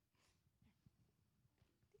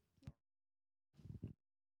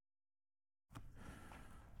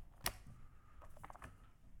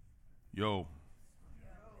Yo.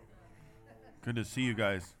 Good to see you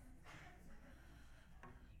guys.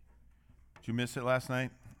 Did you miss it last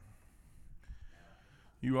night?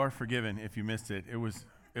 You are forgiven if you missed it. It was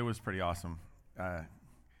pretty awesome.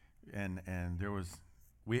 And there was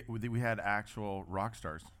we had actual rock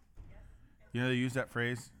stars. You know, they use that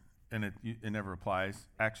phrase and it never applies.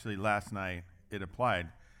 Actually, last night it applied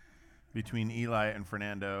between Eli and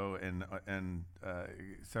Fernando and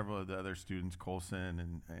several of the other students,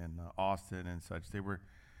 Colson and Austin and such. They were,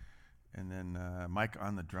 and then Mike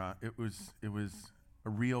on the drum. It was a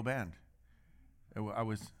real band. I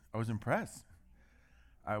was impressed.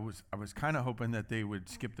 I was kind of hoping that they would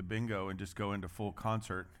skip the bingo and just go into full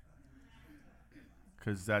concert,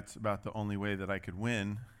 because that's about the only way that I could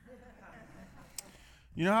win.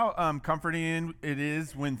 You know how comforting it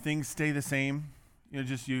is when things stay the same? You know,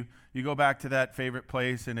 just you go back to that favorite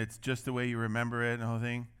place and it's just the way you remember it and the whole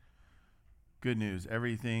thing. Good news,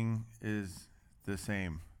 everything is the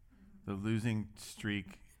same. The losing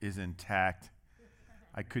streak is intact.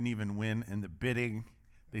 I couldn't even win in the bidding.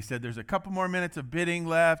 They said there's a couple more minutes of bidding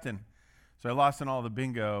left, and so I lost in all the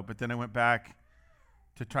bingo, but then I went back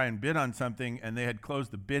to try and bid on something and they had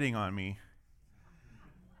closed the bidding on me.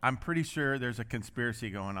 I'm pretty sure there's a conspiracy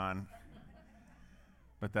going on,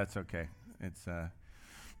 but that's okay. It's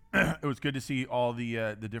it was good to see all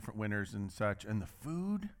the different winners and such, and the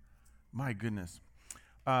food. My goodness,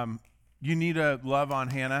 you need a love on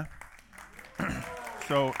Hannah.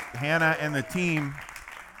 So Hannah and the team,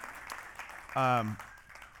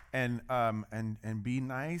 and be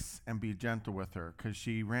nice and be gentle with her, because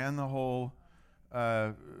she ran the whole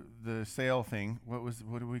the sale thing.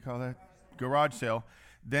 What do we call that? Garage sale.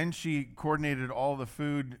 Then she coordinated all the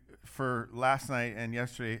food for last night and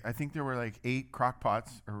yesterday. I think there were like 8 crock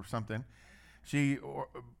pots or something. She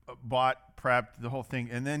bought, prepped the whole thing.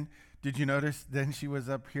 And then, did you notice, then she was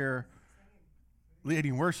up here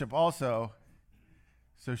leading worship also.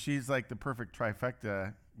 So she's like the perfect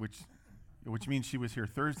trifecta, which means she was here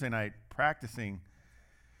Thursday night practicing.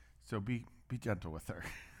 So be gentle with her,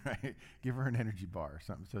 right? Give her an energy bar or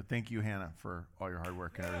something. So thank you, Hannah, for all your hard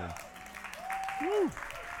work and everything. Woo.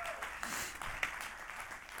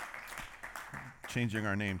 Changing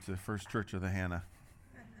our name to First Church of the Hannah.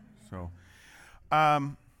 So,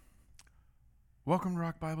 welcome to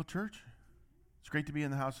Rock Bible Church. It's great to be in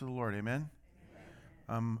the house of the Lord. Amen.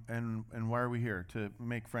 And why are we here? To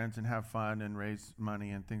make friends and have fun and raise money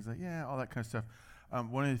and things like, all that kind of stuff.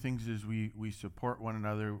 One of the things is we support one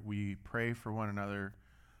another. We pray for one another.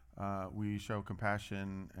 We show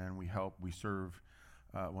compassion and we help. We serve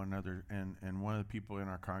one another, and one of the people in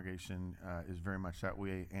our congregation is very much that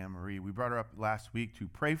way, Anne Marie. We brought her up last week to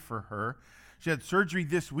pray for her. She had surgery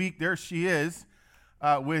this week. There she is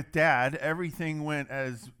with Dad. Everything went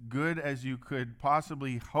as good as you could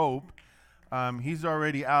possibly hope. He's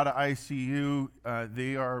already out of ICU.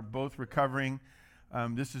 They are both recovering.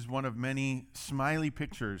 This is one of many smiley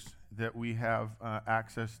pictures that we have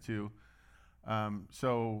access to.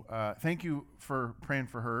 So thank you for praying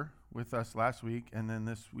for her with us last week, and then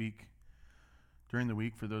this week, during the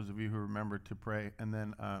week, for those of you who remember to pray. And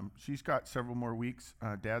then she's got several more weeks.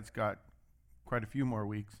 Dad's got quite a few more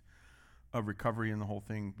weeks of recovery and the whole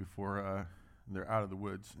thing before they're out of the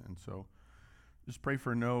woods. And so just pray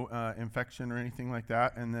for no infection or anything like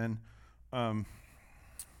that. And then let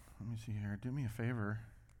me see here. Do me a favor.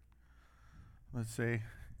 Let's say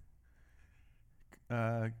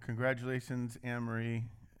congratulations, Anne-Marie,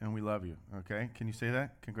 and we love you, okay? Can you say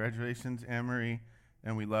that? Congratulations, Anne-Marie,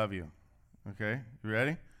 and we love you, okay? You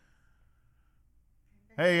ready?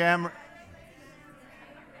 Hey, Anne-Marie.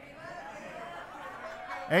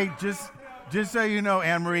 Hey, just so you know,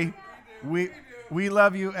 Anne-Marie, we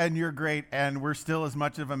love you, and you're great, and we're still as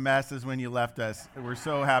much of a mess as when you left us. We're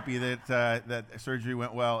so happy that that surgery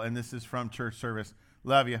went well, and this is from church service.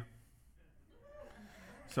 Love you.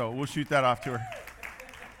 So we'll shoot that off to her.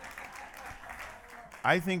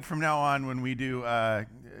 I think from now on, when we do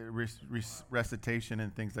recitation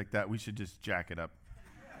and things like that, we should just jack it up,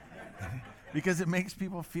 because it makes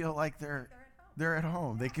people feel like they're at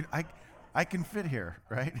home. They can I can fit here,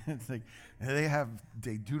 right? It's like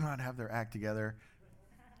they do not have their act together.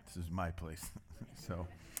 This is my place. So,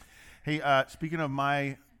 hey, speaking of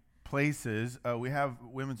my places, we have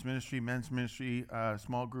women's ministry, men's ministry,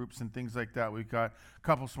 small groups, and things like that. We've got a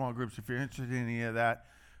couple small groups. If you're interested in any of that,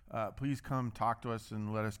 please come talk to us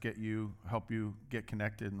and let us help you get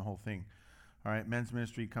connected and the whole thing. All right, men's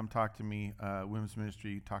ministry, come talk to me. Women's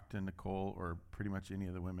ministry, talk to Nicole or pretty much any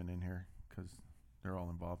of the women in here, because they're all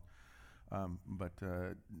involved. But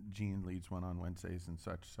Jean leads one on Wednesdays and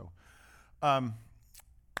such. So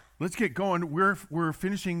Let's get going. We're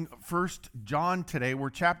finishing 1 John today.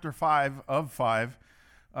 We're chapter 5 of 5.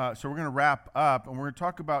 So we're going to wrap up, and we're going to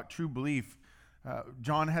talk about true belief.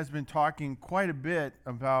 John has been talking quite a bit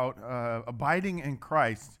about abiding in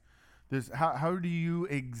Christ. How do you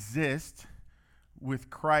exist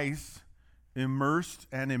with Christ immersed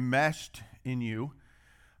and enmeshed in you?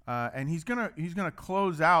 And he's gonna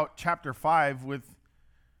close out chapter 5 with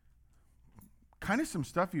kind of some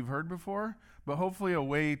stuff you've heard before, but hopefully a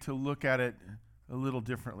way to look at it a little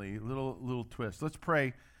differently, a little twist. Let's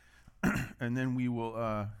pray, and then we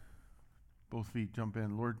will both feet jump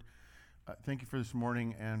in. Lord, thank you for this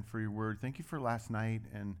morning and for your word. Thank you for last night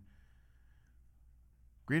and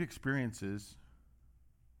great experiences,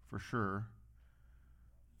 for sure.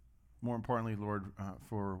 More importantly, Lord,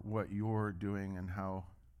 for what you're doing and how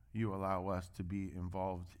you allow us to be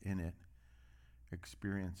involved in it,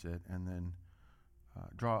 experience it, and then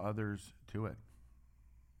draw others to it.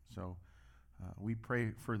 So we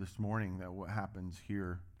pray for this morning that what happens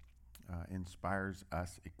here inspires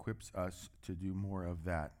us, equips us to do more of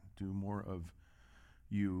that, do more of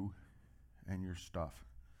you and your stuff.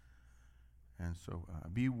 And so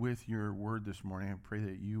be with your word this morning. I pray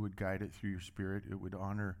that you would guide it through your Spirit. It would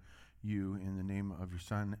honor you in the name of your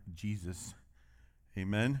Son, Jesus.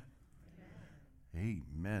 Amen.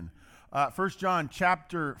 Amen. 1 John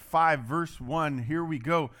chapter 5, verse 1. Here we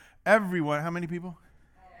go. Everyone, how many people?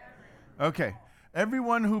 Okay.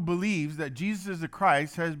 Everyone who believes that Jesus is the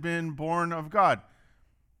Christ has been born of God.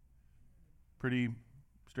 Pretty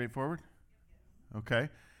straightforward? Okay.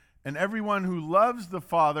 And everyone who loves the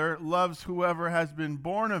Father loves whoever has been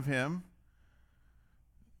born of him.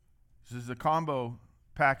 This is a combo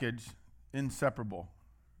package, inseparable,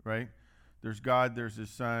 right? There's God, there's his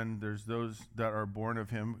Son, there's those that are born of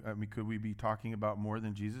him. I mean, could we be talking about more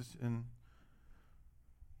than Jesus in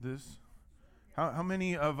this? How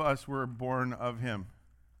many of us were born of him?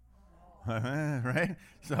 Right?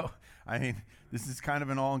 So, I mean, this is kind of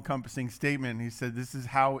an all-encompassing statement. He said this is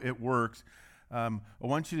how it works. I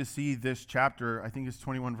want you to see this chapter. I think it's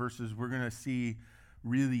 21 verses. We're going to see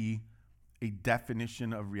really a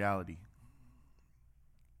definition of reality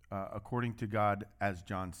according to God as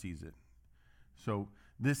John sees it. So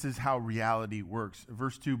this is how reality works.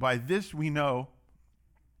 Verse 2, by this we know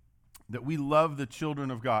that we love the children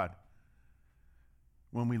of God.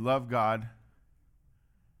 When we love God,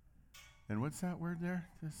 and what's that word there?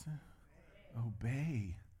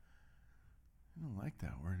 Obey. I don't like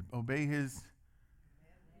that word. Obey his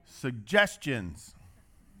suggestions.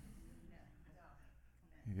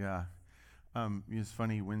 Yeah. It's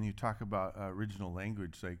funny when you talk about original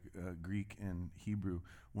language like Greek and Hebrew,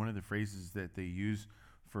 one of the phrases that they use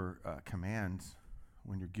for commands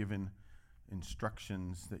when you're given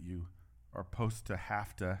instructions that you are supposed to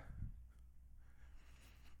have to,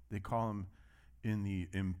 they call them in the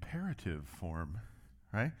imperative form,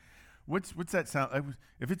 right? What's that sound?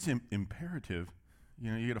 If it's imperative,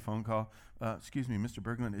 you get a phone call. Excuse me, Mr.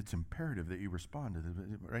 Bergman, it's imperative that you respond to this,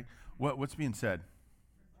 right? What's being said?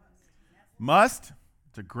 Must.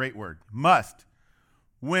 It's a great word. Must.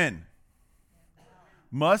 When?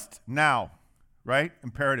 Must now, right?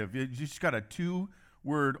 Imperative. You just got a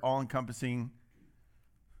 2-word, all-encompassing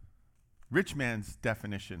rich man's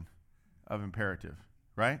definition of imperative,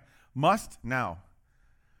 right? Must now.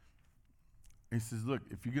 He says, look,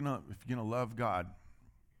 if you're gonna love God,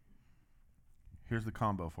 here's the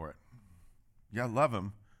combo for it. You gotta love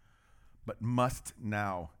him, but must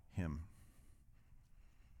now him.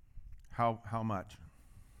 How much?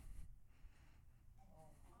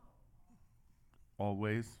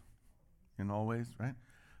 Always. In always, right?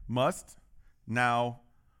 Must, now,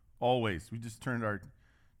 always. We just turned our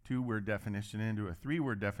 2-word definition into a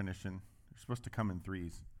 3-word definition. They're supposed to come in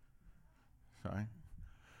threes. Sorry.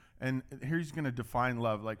 And here he's going to define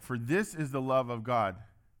love. Like, for this is the love of God,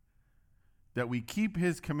 that we keep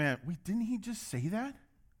his command. Wait, didn't he just say that?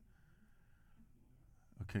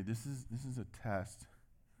 Okay, this is a test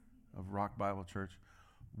of Rock Bible Church.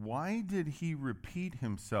 Why did he repeat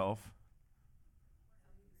himself?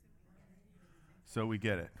 So we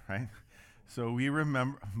get it, right? So we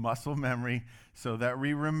remember, muscle memory, so that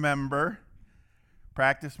we remember.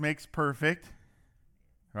 Practice makes perfect,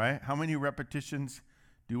 right? How many repetitions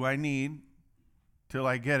do I need till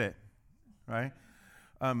I get it, right?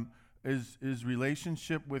 Is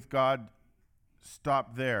relationship with God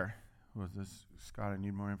stop there? Was this, Scott, I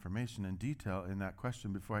need more information and detail in that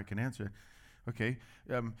question before I can answer it. Okay,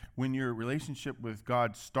 when your relationship with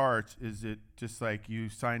God starts, is it just like you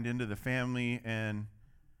signed into the family and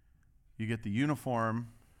you get the uniform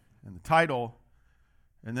and the title,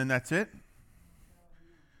 and then that's it?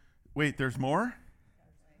 Wait, there's more?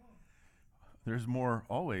 there's more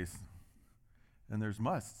always, and there's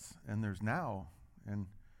musts, and there's now, and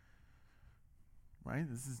right?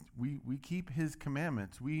 We keep his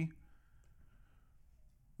commandments. We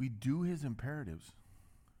do his imperatives.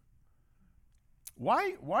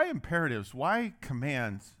 Why imperatives? Why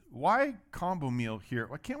commands? Why combo meal here?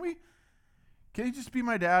 Why can't you just be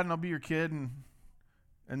my dad and I'll be your kid and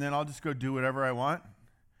then I'll just go do whatever I want?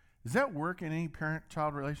 Does that work in any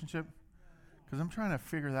parent-child relationship? Because I'm trying to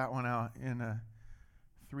figure that one out in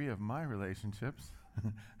 3 of my relationships,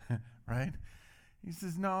 right? He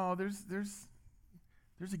says, no, there's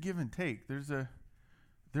a give and take. There's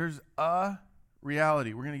a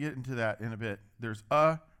reality. We're going to get into that in a bit. There's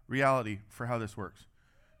a reality for how this works,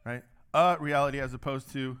 right? A reality as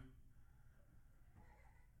opposed to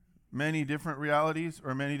many different realities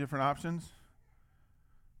or many different options.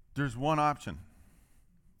 There's one option.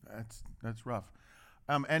 That's rough.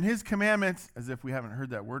 And his commandments, as if we haven't heard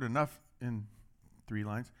that word enough in 3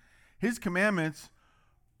 lines, his commandments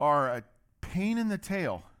are a pain in the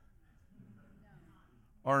tail,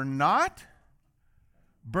 are not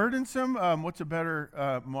burdensome. What's a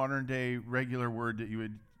better modern day regular word that you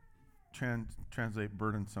would translate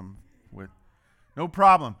burdensome with? No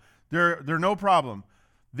problem. They're no problem.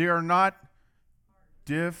 They are not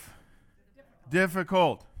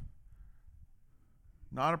difficult.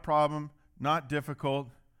 Not a problem, not difficult,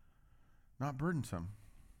 not burdensome.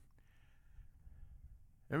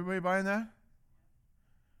 Everybody buying that?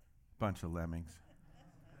 Bunch of lemmings.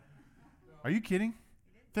 Are you kidding?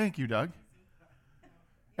 Thank you, Doug.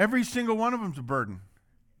 Every single one of them's a burden,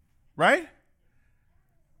 right?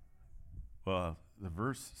 Well, the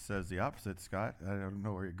verse says the opposite, Scott. I don't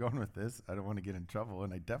know where you're going with this. I don't want to get in trouble,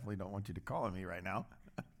 and I definitely don't want you to call on me right now.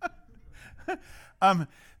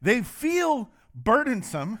 They feel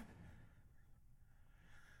burdensome.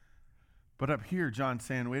 But up here, John's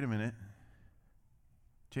saying, wait a minute.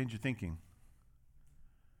 Change your thinking.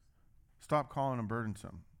 Stop calling them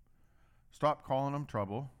burdensome. Stop calling them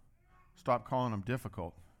trouble. Stop calling them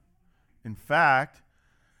difficult. In fact,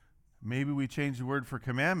 maybe we change the word for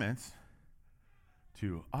commandments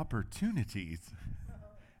to opportunities.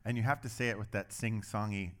 And you have to say it with that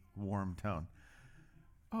sing-songy, warm tone.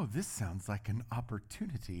 Oh, this sounds like an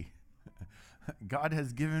opportunity. God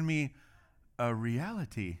has given me a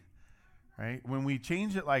reality, right? When we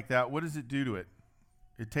change it like that, what does it do to it?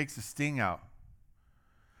 It takes the sting out.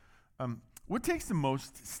 What takes the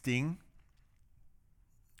most sting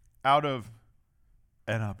out of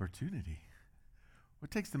an opportunity?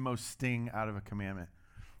 What takes the most sting out of a commandment?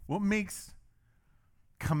 What makes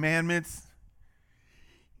commandments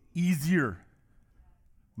easier?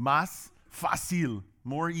 Más fácil.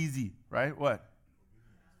 More easy, right? What?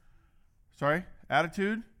 Sorry?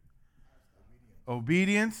 Attitude?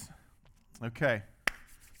 Obedience? Okay.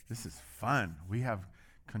 This is fun. We have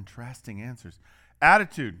contrasting answers.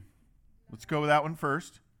 Attitude. Let's go with that one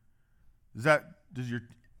first. Does your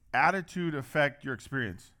attitude affect your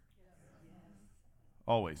experience?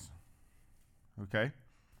 Always. Okay.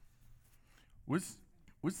 What's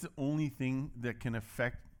the only thing that can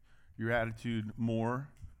affect your attitude more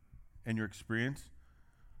and your experience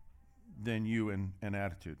than you and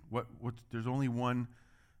attitude? There's only one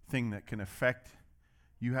thing that can affect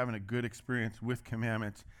you having a good experience with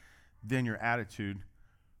commandments than your attitude.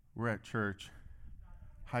 We're at church.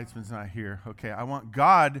 Heitzman's not here. Okay, I want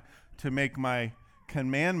God to make my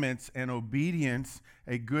commandments and obedience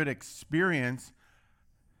a good experience.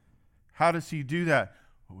 How does he do that?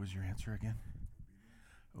 What was your answer again?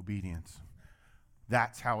 Obedience.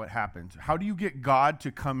 That's how it happens. How do you get God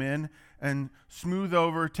to come in and smooth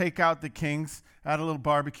over, take out the kinks, add a little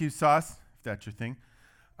barbecue sauce, if that's your thing?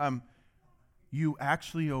 You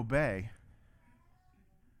actually obey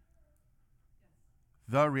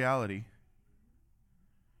the reality,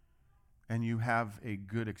 and you have a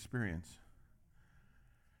good experience.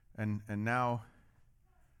 And now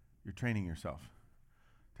you're training yourself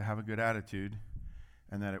to have a good attitude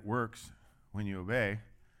and that it works when you obey.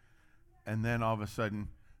 And then all of a sudden,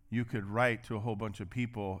 you could write to a whole bunch of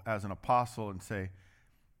people as an apostle and say,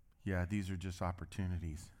 yeah, these are just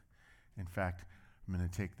opportunities. In fact, I'm going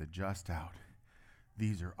to take the just out.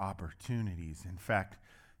 These are opportunities. In fact,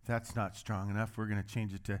 that's not strong enough. We're going to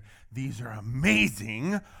change it to, these are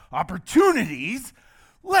amazing opportunities.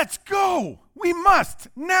 Let's go. We must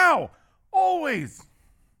now, always.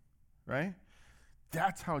 Right?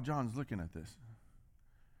 That's how John's looking at this.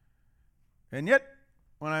 And yet,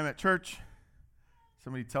 when I'm at church,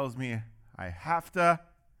 somebody tells me I have to,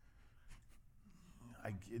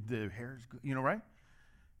 the hair's, right?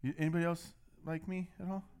 Anybody else like me at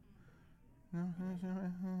all? No?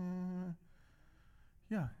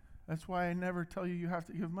 Yeah. That's why I never tell you have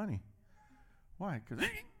to give money. Why? Because,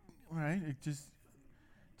 right, it's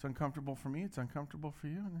uncomfortable for me, it's uncomfortable for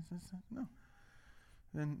you, and it's no.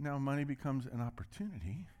 Then now money becomes an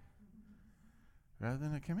opportunity rather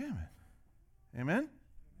than a commandment. Amen?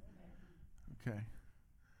 Okay.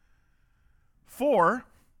 4,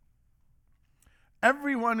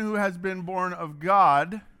 everyone who has been born of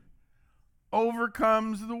God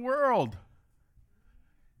overcomes the world.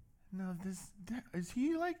 Now, is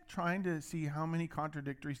he like trying to see how many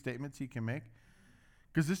contradictory statements he can make?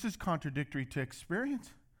 Because this is contradictory to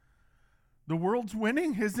experience. The world's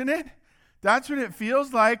winning, isn't it? That's what it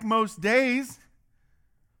feels like most days.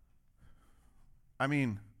 I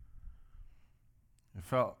mean, it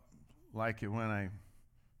felt like it when I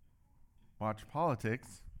watch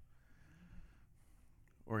politics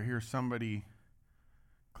or hear somebody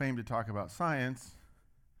claim to talk about science.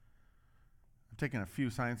 I've taken a few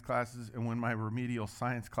science classes, and when my remedial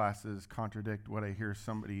science classes contradict what I hear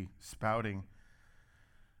somebody spouting,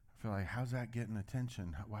 I feel like, how's that getting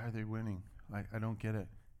attention? Why are they winning? Like, I don't get it.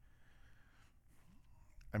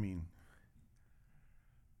 I mean,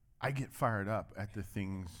 I get fired up at the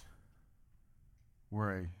things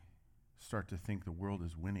where I start to think the world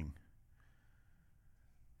is winning.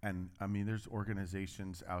 And I mean, there's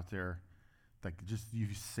organizations out there, like just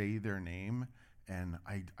you say their name, and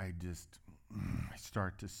I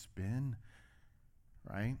start to spin,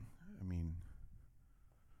 right? I mean,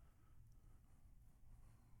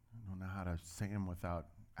 I don't know how to say them without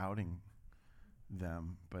outing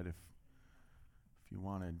them, but if you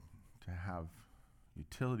wanted to have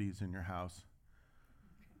utilities in your house,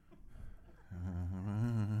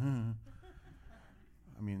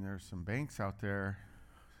 I mean, there's some banks out there.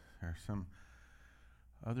 There are some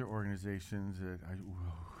other organizations that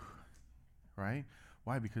right?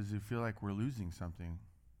 Why? Because they feel like we're losing something.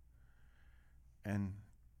 And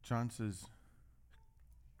John says,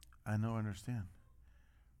 I understand.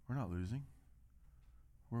 We're not losing.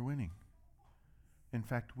 We're winning. In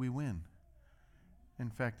fact, we win. In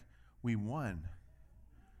fact, we won.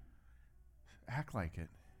 Act like it.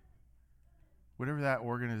 Whatever that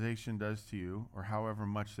organization does to you, or however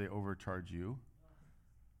much they overcharge you,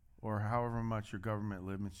 or however much your government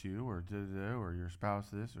limits you, or or your spouse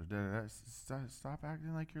this, or stop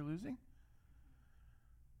acting like you're losing.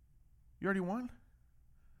 You already won.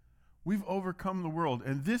 We've overcome the world,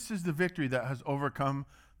 and this is the victory that has overcome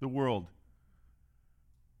the world.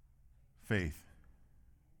 Faith,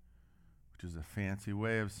 which is a fancy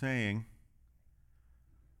way of saying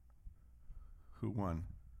who won.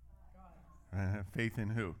 Faith in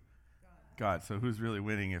who? God. So who's really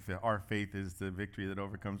winning if our faith is the victory that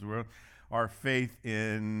overcomes the world? Our faith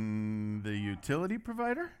in the utility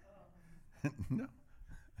provider? No.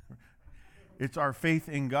 It's our faith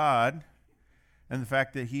in God and the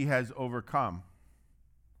fact that he has overcome,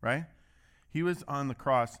 right? He was on the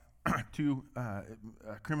cross, two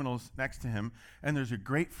criminals next to him, and there's a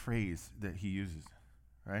great phrase that he uses,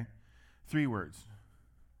 right? 3 words.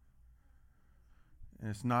 And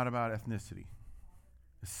it's not about ethnicity.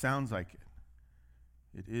 It sounds like it.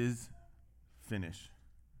 It is finished.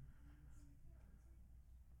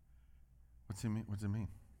 What's it mean? What's it mean?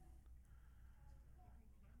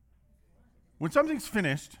 When something's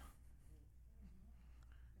finished,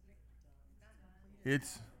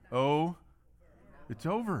 it's over.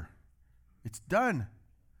 It's done.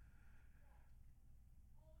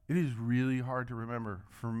 It is really hard to remember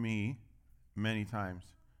for me many times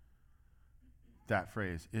that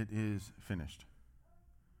phrase, it is finished.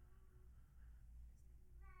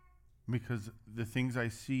 Because the things I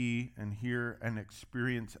see and hear and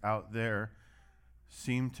experience out there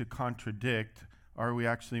seem to contradict, are we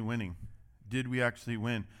actually winning? Did we actually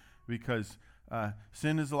win? Because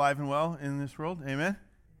sin is alive and well in this world. Amen?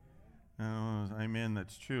 Amen,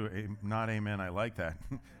 that's true. Not amen, I like that.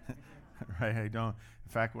 Right, I don't. In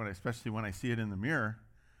fact, especially when I see it in the mirror.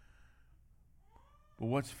 But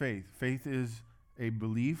what's faith? Faith is a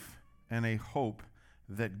belief and a hope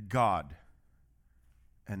that God,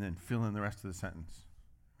 and then fill in the rest of the sentence,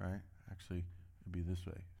 right? Actually, it'd be this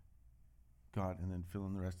way. God, and then fill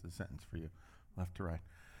in the rest of the sentence for you, left to right.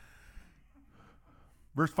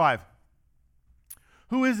 Verse 5.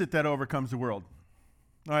 Who is it that overcomes the world?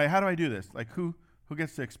 All right, how do I do this? Like, who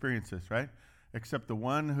gets to experience this, right? Except the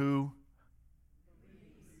one who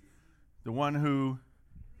believes. The one who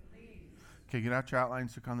believes. Okay, get out your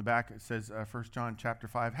outlines. Look on the back. It says 1 John chapter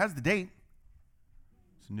 5. Has the date.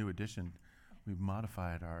 It's a new edition. We've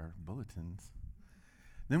modified our bulletins.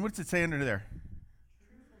 Then what's it say under there?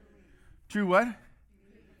 True what?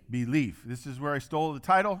 Belief. This is where I stole the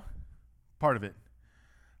title. Part of it.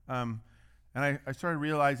 And I started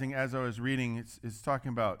realizing as I was reading, it's talking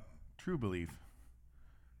about true belief.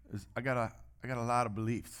 I got a lot of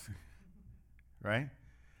beliefs, right?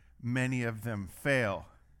 Many of them fail.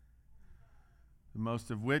 The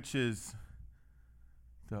most of which is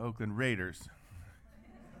the Oakland Raiders.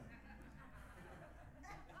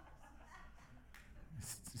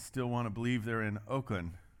 Still want to believe they're in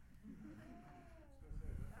Oakland.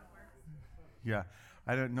 Yeah.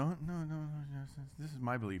 I don't know. No. This is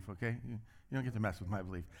my belief, okay? You don't get to mess with my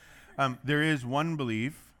belief. There is one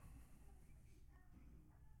belief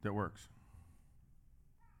that works.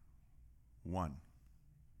 One.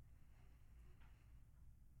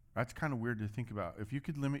 That's kind of weird to think about. If you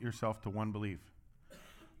could limit yourself to one belief,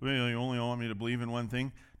 well, you only want me to believe in one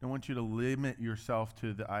thing. I want you to limit yourself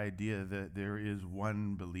to the idea that there is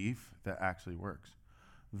one belief that actually works.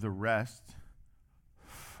 The rest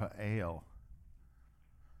fail.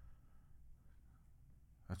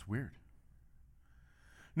 That's weird.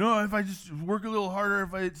 No, if I just work a little harder,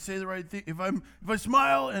 if I say the right thing, if I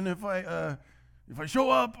smile and if I show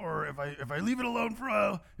up or if I leave it alone for a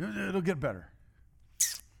while, it'll get better.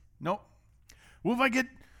 Nope. Well, if I get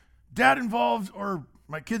dad involved or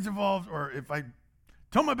my kids involved, or if I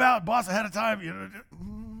tell my boss ahead of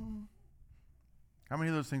time, how many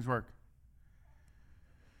of those things work?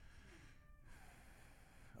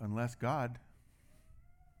 Unless God,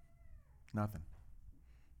 nothing.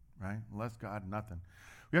 Right? Unless God, nothing.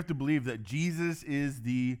 We have to believe that Jesus is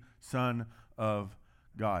the Son of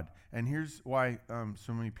God. And here's why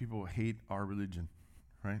so many people hate our religion,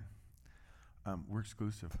 right? We're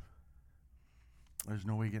exclusive. There's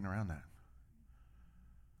no way getting around that.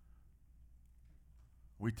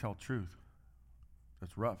 We tell truth.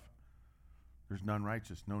 That's rough. There's none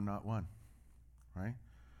righteous, no, not one, right?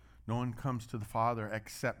 No one comes to the Father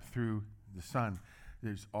except through the Son.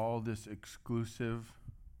 There's all this exclusive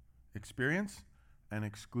experience and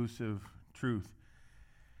exclusive truth.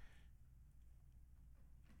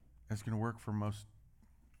 It's going to work for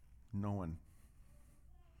no one.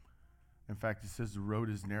 In fact, it says the road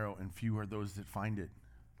is narrow and few are those that find it.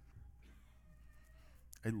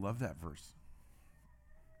 I love that verse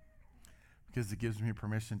because it gives me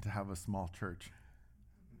permission to have a small church.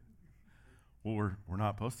 Well, we're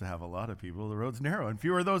not supposed to have a lot of people. The road's narrow and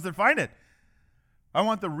few are those that find it. I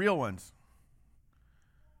want the real ones.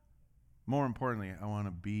 More importantly, I want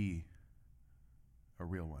to be a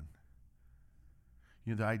real one.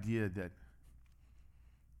 You know, the idea that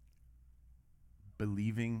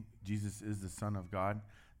believing Jesus is the Son of God,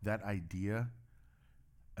 that idea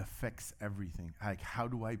affects everything. Like, how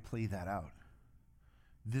do I play that out?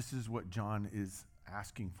 This is what John is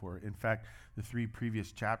asking for. In fact, the 3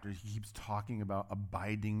 previous chapters, he keeps talking about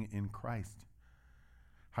abiding in Christ.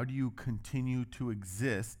 How do you continue to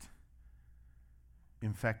exist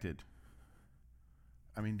infected?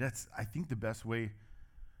 I mean, that's, I think, the best way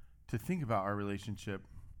to think about our relationship.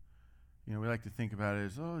 You know, we like to think about it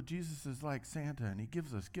as, oh, Jesus is like Santa and he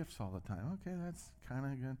gives us gifts all the time. Okay, that's kind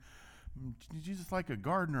of good. Jesus is like a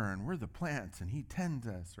gardener and we're the plants and he tends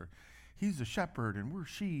us. Or he's a shepherd and we're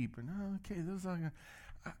sheep. And okay, those are.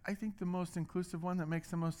 I think the most inclusive one that makes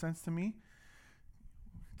the most sense to me,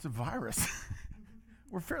 it's a virus.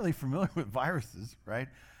 We're fairly familiar with viruses, right?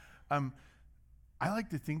 I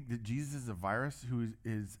like to think that Jesus is a virus who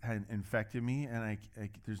had infected me and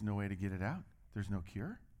there's no way to get it out. There's no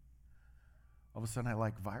cure. All of a sudden I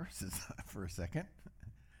like viruses for a second.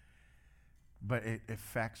 But it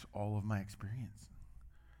affects all of my experience.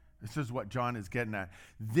 This is what John is getting at.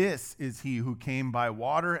 This is he who came by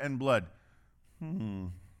water and blood.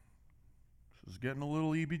 This is getting a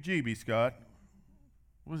little EBGB, Scott.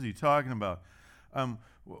 What is he talking about?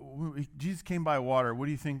 Jesus came by water. What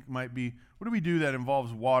do you think might be? What do we do that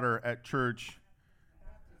involves water at church?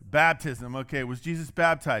 Baptism. Okay, was Jesus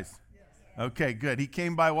baptized? Yes. Okay, good. He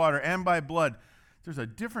came by water and by blood. There's a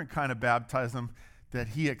different kind of baptism that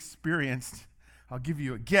he experienced. I'll give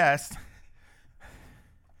you a guess.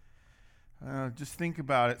 Just think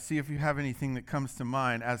about it. See if you have anything that comes to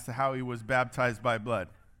mind as to how he was baptized by blood.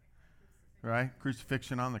 Right?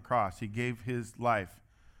 Crucifixion on the cross. He gave his life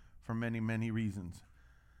for many, many reasons.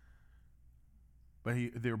 But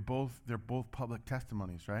they're both public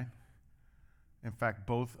testimonies, right? In fact,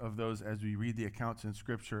 both of those, as we read the accounts in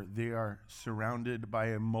Scripture, they are surrounded by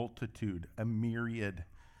a multitude, a myriad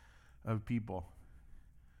of people.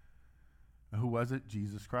 Who was it?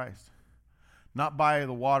 Jesus Christ. Not by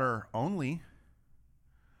the water only,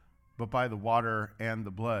 but by the water and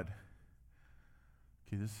the blood.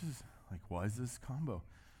 Okay, this is like, why is this combo?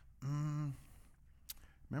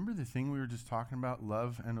 Remember the thing we were just talking about,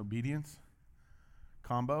 love and obedience?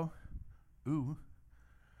 Combo? Ooh,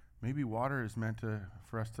 Maybe water is meant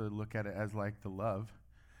for us to look at it as like the love.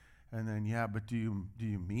 And then, but do you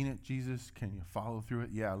mean it, Jesus? Can you follow through it?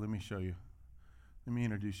 Yeah, let me show you. Let me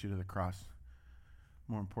introduce you to the cross.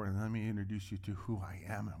 More importantly, let me introduce you to who I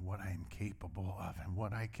am and what I am capable of and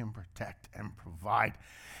what I can protect and provide.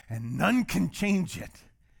 And none can change it,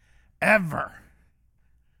 ever.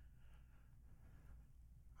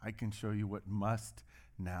 I can show you what must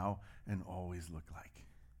now and always look like.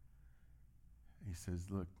 He says,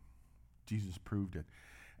 look, Jesus proved it.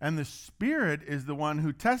 And the Spirit is the one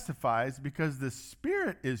who testifies, because the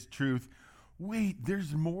Spirit is truth. Wait,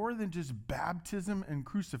 there's more than just baptism and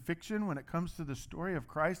crucifixion when it comes to the story of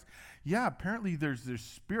Christ? Yeah, apparently there's this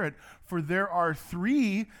Spirit, for there are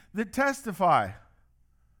three that testify.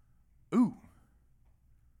 Ooh.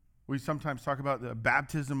 We sometimes talk about the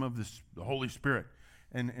baptism of the Holy Spirit.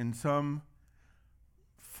 And some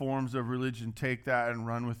forms of religion take that and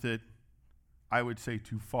run with it, I would say,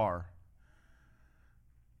 too far.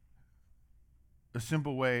 A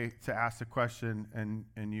simple way to ask the question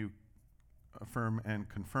and you affirm and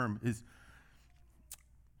confirm is,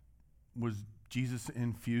 was Jesus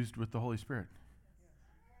infused with the Holy Spirit?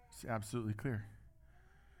 It's absolutely clear.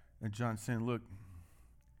 And John's saying, look,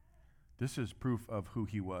 this is proof of who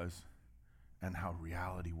he was and how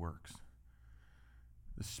reality works.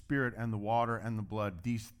 The Spirit and the water and the blood,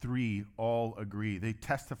 these three all agree. They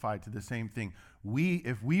testify to the same thing.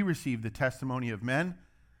 If we receive the testimony of men,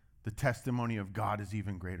 the testimony of God is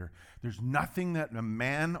even greater. There's nothing that a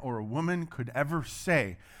man or a woman could ever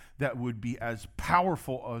say that would be as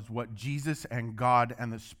powerful as what Jesus and God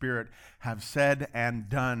and the Spirit have said and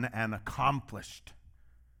done and accomplished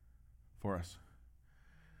for us.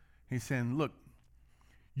 He's saying, look,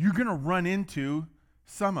 you're going to run into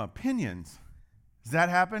some opinions. Does that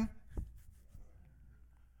happen?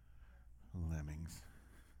 Lemmings.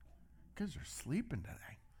 Kids are sleeping today.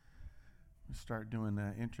 We start doing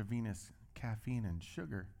intravenous caffeine and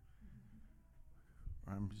sugar.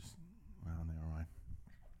 Never mind.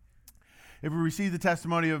 If we receive the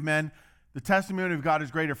testimony of men, the testimony of God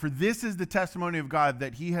is greater. For this is the testimony of God,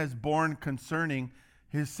 that he has borne concerning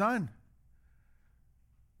his Son.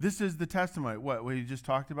 This is the testimony. What you just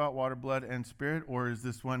talked about, water, blood, and Spirit? Or is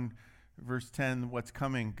this one, verse 10, what's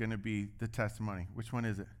coming, going to be the testimony? Which one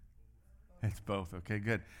is it? It's both. Okay,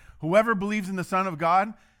 good. Whoever believes in the Son of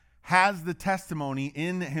God has the testimony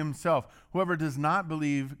in himself. Whoever does not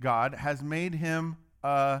believe God has made him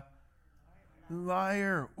a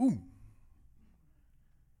liar. Ooh.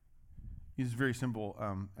 It's very simple,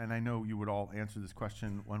 and I know you would all answer this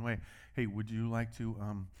question one way. Hey, would you like to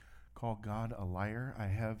call God a liar? I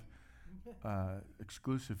have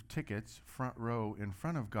exclusive tickets, front row in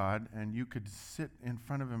front of God, and you could sit in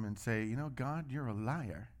front of him and say, you know, God, you're a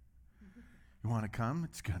liar. You want to come?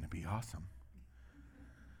 It's going to be awesome.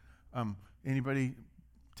 Anybody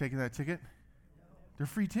taking that ticket? They're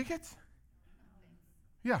free tickets?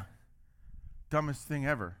 Yeah. Dumbest thing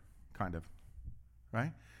ever, kind of.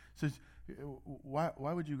 Right? So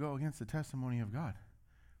why would you go against the testimony of God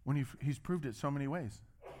when he's proved it so many ways?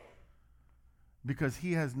 Because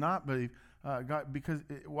he has not believed God.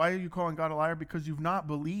 Why are you calling God a liar? Because you've not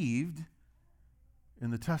believed in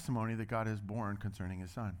the testimony that God has borne concerning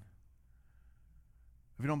his Son.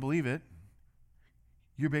 If you don't believe it,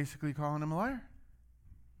 you're basically calling him a liar.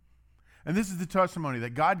 And this is the testimony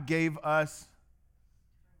that God gave us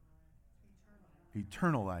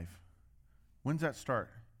eternal life. When's that start?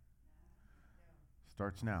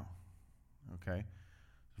 Starts now. Okay?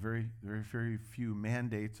 Very, very, very few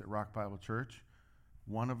mandates at Rock Bible Church.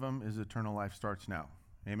 One of them is eternal life starts now.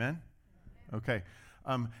 Amen? Okay.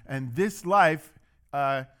 And this life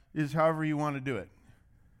is however you want to do it.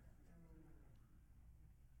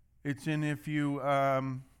 It's in if you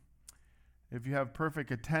have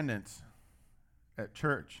perfect attendance at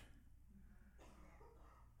church.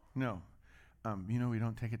 No. We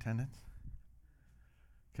don't take attendance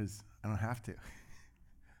because I don't have to.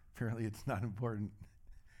 Apparently it's not important.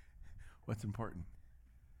 What's important?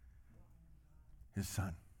 His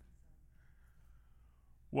Son.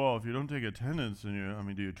 Well, if you don't take attendance,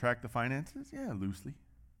 and do you track the finances? Yeah, loosely.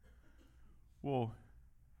 Well,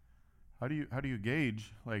 how do you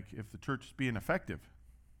gauge if the church is being effective?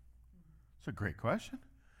 It's a great question.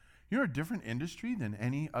 You're a different industry than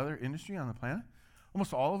any other industry on the planet.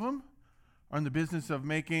 Almost all of them are in the business of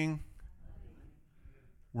making.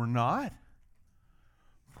 We're not.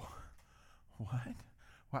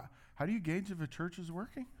 What? How do you gauge if a church is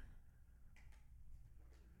working?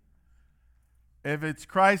 If it's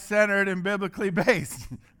Christ-centered and biblically based.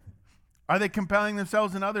 Are they compelling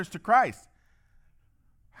themselves and others to Christ?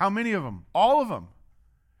 How many of them? All of them.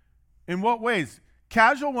 In what ways?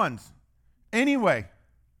 casual ones anyway.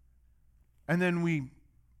 And then we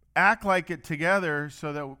act like it together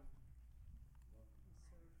so that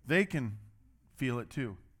they can feel it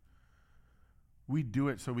too. We do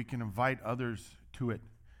it so we can invite others to it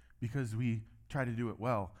because we try to do it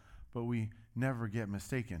well, but we never get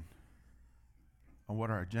mistaken on what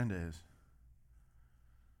our agenda is.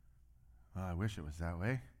 Well, I wish it was that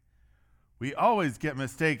way. We always get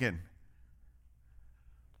mistaken.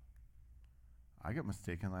 I got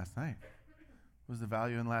mistaken last night. What was the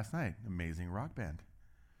value in last night? Amazing rock band.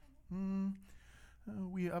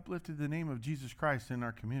 We uplifted the name of Jesus Christ in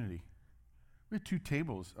our community. We had 2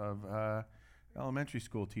 tables of elementary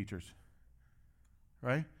school teachers,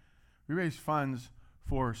 right? We raised funds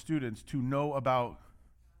for students to know about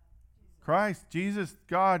Christ, Jesus,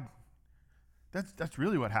 God. That's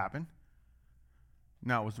really what happened.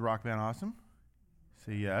 Now, was the rock band awesome?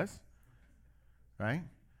 Say yes, right?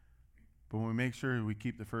 But when we make sure we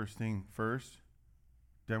keep the first thing first,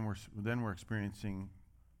 then we're experiencing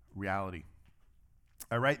reality.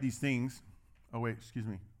 I write these things. Oh, wait, excuse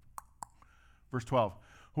me. Verse 12.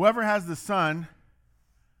 Whoever has the Son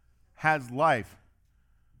has life.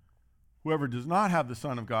 Whoever does not have the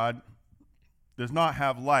Son of God does not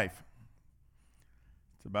have life.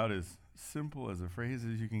 It's about as simple as a phrase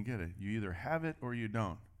as you can get it. You either have it or you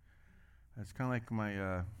don't. That's kind of like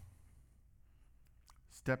my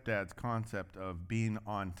stepdad's concept of being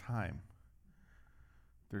on time.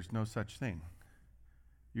 There's no such thing.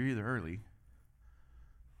 You're either early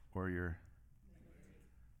or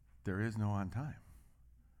there is no on time.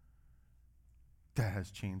 That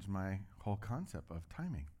has changed my whole concept of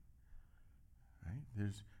timing.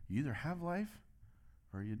 Right? You either have life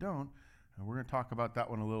or you don't. And we're going to talk about that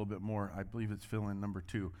one a little bit more. I believe it's fill in number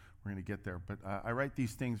 2. We're going to get there. But I write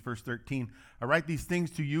these things, verse 13. I write these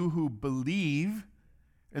things to you who believe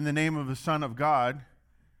in the name of the Son of God,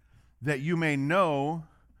 that you may know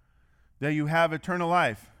that you have eternal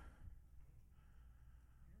life.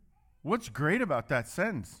 What's great about that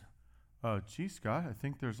sentence? Oh, gee, Scott, I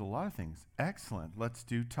think there's a lot of things. Excellent. Let's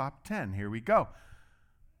do top 10. Here we go.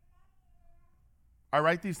 I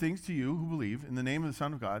write these things to you who believe in the name of the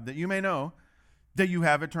Son of God, that you may know that you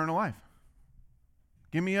have eternal life.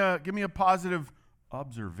 Give me a positive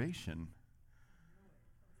observation.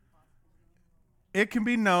 It can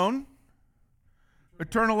be known.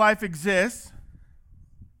 Eternal life exists.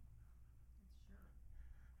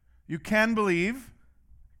 You can believe.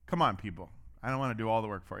 Come on, people. I don't want to do all the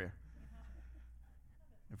work for you.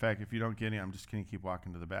 In fact, if you don't get any, I'm just going to keep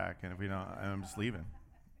walking to the back. And if we don't, I'm just leaving.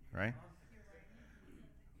 Right?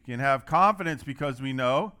 You can have confidence because we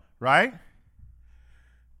know, right?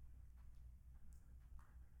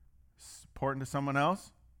 It's important to someone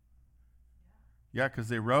else? Yeah, because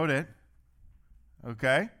they wrote it.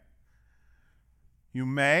 Okay? You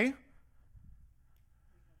may.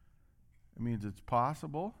 It means it's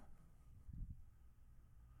possible.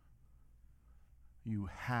 You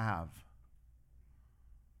have.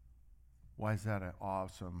 Why is that an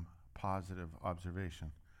awesome, positive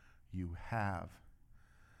observation? You have.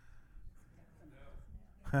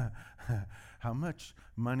 How much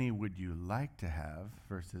money would you like to have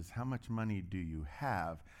versus how much money do you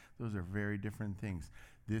have? Those are very different things.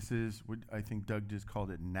 This is what I think Doug just called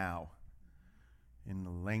it now. In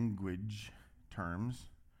the language terms,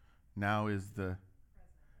 now is the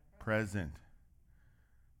present.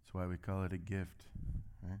 That's why we call it a gift,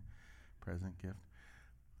 right? Present gift.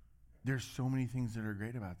 There's so many things that are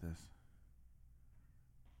great about this.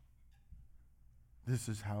 This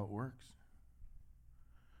is how it works.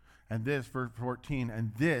 And this, verse 14,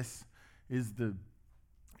 and this is the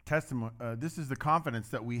testimony, this is the confidence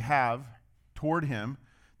that we have toward him,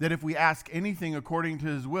 that if we ask anything according to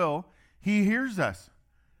his will, he hears us.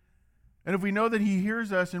 And if we know that he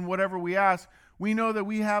hears us in whatever we ask, we know that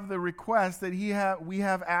we have the request that we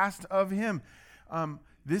have asked of him.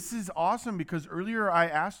 This is awesome because earlier I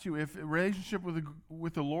asked you if a relationship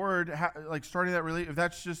with the Lord, like starting that relationship,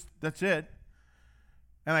 if that's it.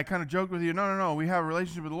 And I kind of joked with you, no, we have a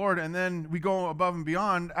relationship with the Lord, and then we go above and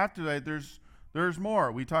beyond. After that, there's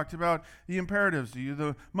more. We talked about the imperatives,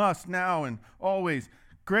 the must, now, and always.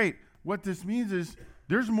 Great. What this means is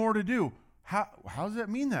there's more to do. How does that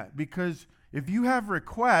mean that? Because if you have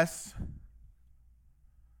requests,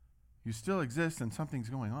 you still exist and something's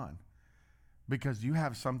going on. Because you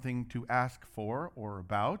have something to ask for or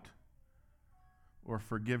about or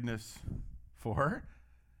forgiveness for.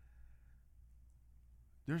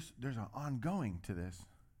 There's an ongoing to this.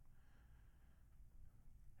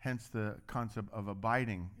 Hence the concept of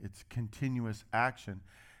abiding. It's continuous action.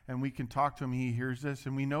 and we can talk to him. He hears this,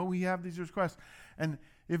 and we know we have these requests. And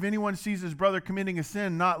if anyone sees his brother committing a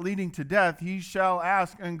sin not leading to death, he shall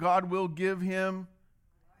ask, and God will give him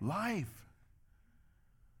life.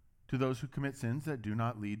 To those who commit sins that do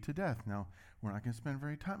not lead to death. Now, we're not going to spend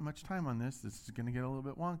much time on this. This is going to get a little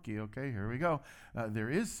bit wonky. Okay, here we go. There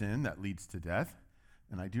is sin that leads to death,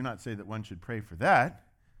 and I do not say that one should pray for that.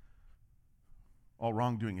 All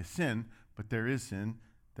wrongdoing is sin, but there is sin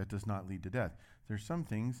that does not lead to death. There's some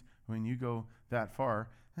things, when you go that far,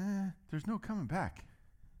 there's no coming back.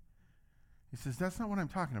 He says, that's not what I'm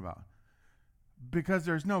talking about. Because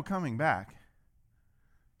there's no coming back.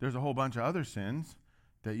 There's a whole bunch of other sins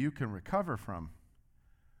that you can recover from.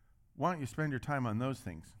 Why don't you spend your time on those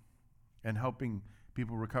things and helping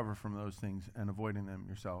people recover from those things and avoiding them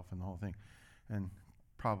yourself and the whole thing. And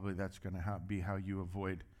probably that's going to be how you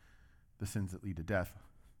avoid the sins that lead to death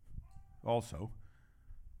also,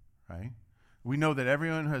 right? We know that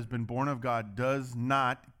everyone who has been born of God does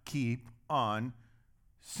not keep on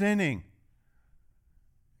sinning.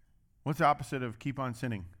 What's the opposite of keep on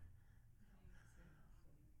sinning?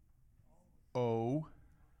 Obeying,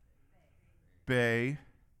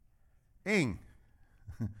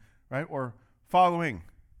 right? Or following.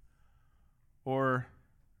 Or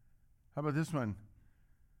how about this one?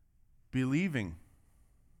 Believing.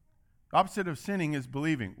 Opposite of sinning is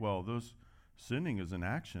believing. Well, sinning is an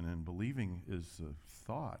action and believing is a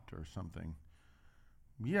thought or something.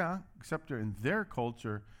 Yeah, except in their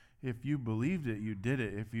culture, if you believed it, you did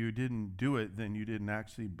it. If you didn't do it, then you didn't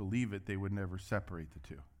actually believe it. They would never separate the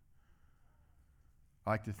two.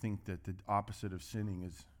 I like to think that the opposite of sinning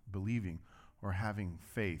is believing or having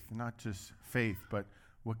faith. Not just faith, but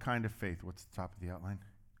what kind of faith? What's the top of the outline?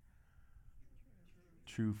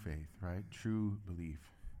 True faith, right? True belief.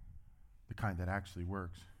 The kind that actually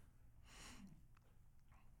works.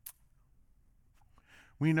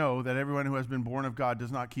 We know that everyone who has been born of God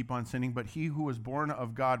does not keep on sinning, but he who is born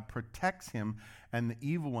of God protects him, and the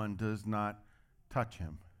evil one does not touch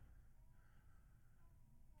him.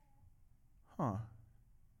 Huh.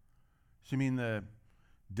 So you mean the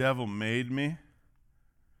devil made me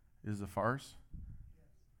is a farce?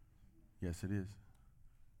 Yes, it is.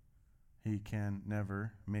 He can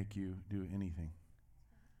never make you do anything.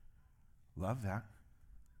 Love that.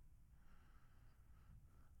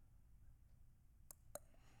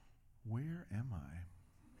 Where am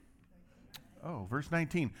I? Oh, verse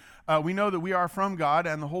 19. We know that we are from God,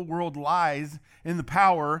 and the whole world lies in the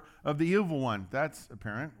power of the evil one. That's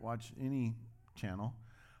apparent. Watch any channel.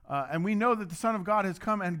 And we know that the Son of God has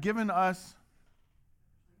come and given us...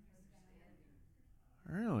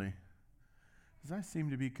 Really? Because I seem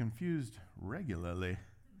to be confused regularly.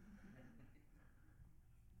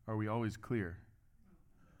 Are we always clear?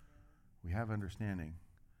 We have understanding,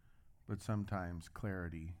 but sometimes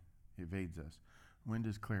clarity evades us. When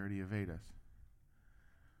does clarity evade us?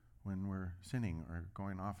 When we're sinning or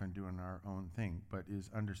going off and doing our own thing, but is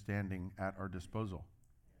understanding at our disposal?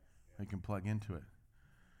 We can plug into it.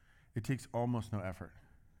 It takes almost no effort,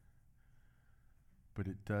 but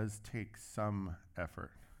it does take some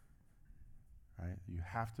effort, right? You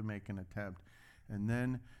have to make an attempt, and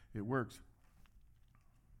then it works.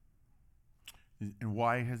 And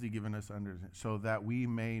why has he given us understanding? So that we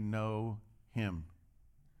may know him.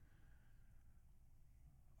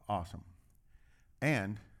 Awesome.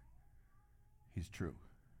 And he's true.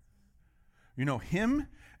 You know him,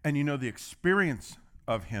 and you know the experience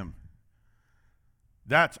of him.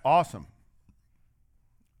 That's awesome.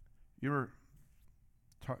 You were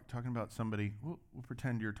talking about somebody. We'll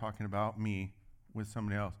pretend you're talking about me with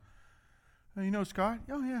somebody else. Oh, you know Scott?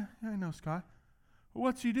 Oh, yeah, I know Scott. Well,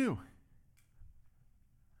 what's he do?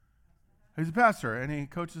 He's a pastor, and he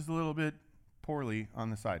coaches a little bit poorly on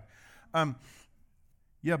the side.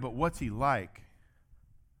 Yeah, but what's he like?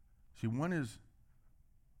 See, one is,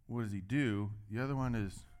 what does he do? The other one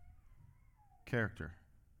is character.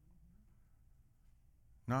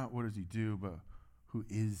 Not what does he do, but who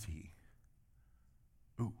is he?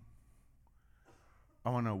 Ooh.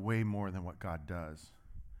 I want to know way more than what God does.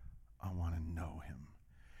 I want to know him.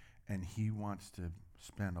 And he wants to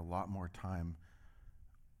spend a lot more time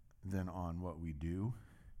than on what we do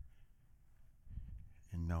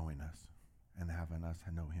in knowing us and having us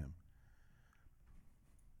know him.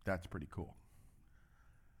 That's pretty cool.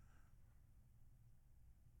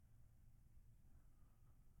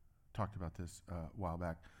 Talked about this a while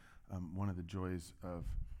back. One of the joys of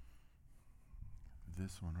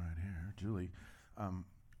this one right here, Julie,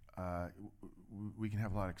 we can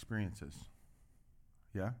have a lot of experiences.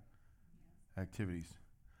 Yeah? Activities.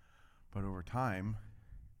 But over time,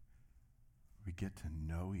 we get to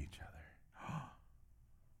know each other.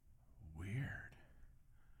 weird.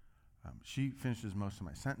 She finishes most of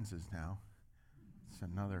my sentences now. It's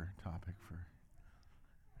another topic for,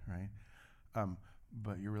 right?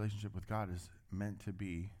 But your relationship with God is meant to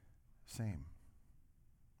be same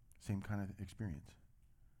kind of experience.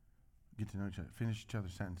 Get to know each other, finish each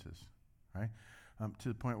other's sentences, right? To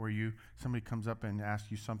the point where somebody comes up and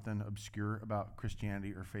asks you something obscure about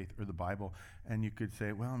Christianity or faith or the Bible, and you could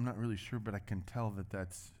say, well, I'm not really sure, but I can tell that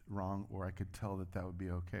that's wrong, or I could tell that that would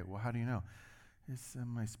be okay. Well, how do you know? It's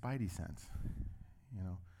my spidey sense,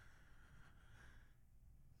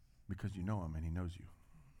 because you know him and he knows you.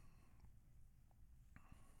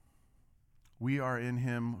 We are in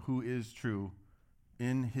him who is true,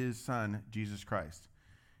 in his Son, Jesus Christ.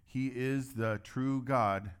 He is the true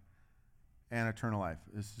God and eternal life.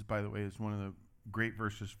 This is, by the way, is one of the great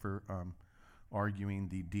verses for arguing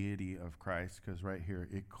the deity of Christ, because right here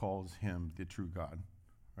it calls him the true God,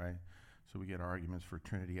 right? So we get arguments for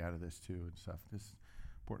Trinity out of this too and stuff. This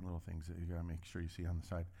important little things that you got to make sure you see on the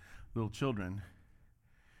side. Little children,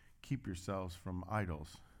 keep yourselves from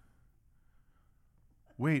idols.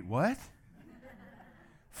 Wait, what?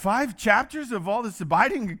 5 chapters of all this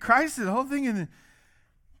abiding in Christ, the whole thing in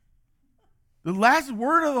the last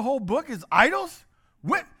word of the whole book is idols?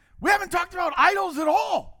 We haven't talked about idols at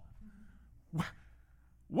all.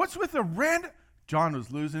 What's with the random? John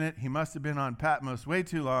was losing it. He must have been on Patmos way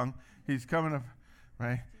too long. He's coming up,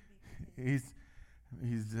 right? He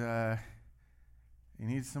needs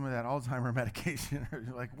some of that Alzheimer medication.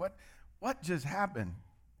 Like, what just happened?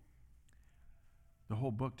 The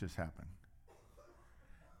whole book just happened.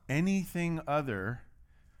 Anything other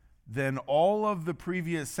than all of the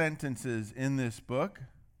previous sentences in this book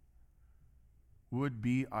would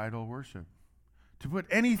be idol worship. To put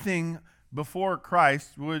anything before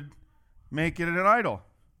Christ would make it an idol.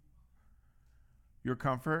 Your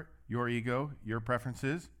comfort, your ego, your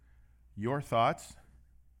preferences, your thoughts,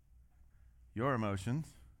 your emotions.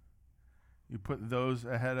 You put those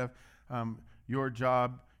ahead of your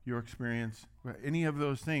job, your experience, any of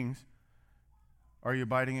those things. Are you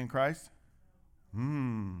abiding in Christ?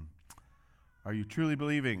 Are you truly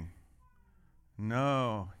believing?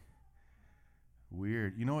 No.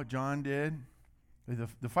 Weird. You know what John did?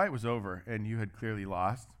 The fight was over, and you had clearly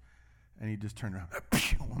lost, and he just turned around,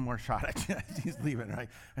 one more shot at you. He's leaving, right?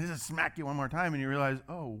 I just smack you one more time, and you realize,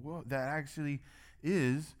 oh, whoa, that actually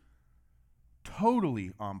is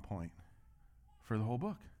totally on point for the whole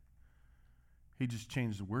book. He just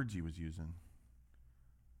changed the words he was using.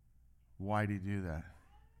 Why did he do that?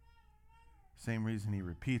 Same reason he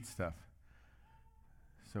repeats stuff.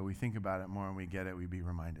 So we think about it more and we get it, we be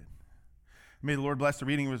reminded. May the Lord bless the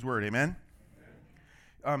reading of his word. Amen?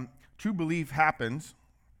 True belief happens.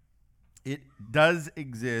 It does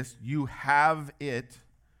exist. You have it.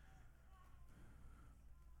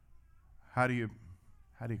 How do you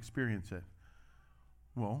experience it?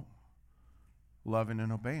 Well, loving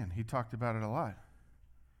and obeying. He talked about it a lot.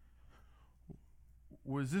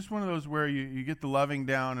 Was this one of those where you get the loving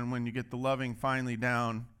down, and when you get the loving finally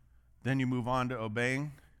down, then you move on to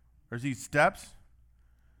obeying? Or is these steps?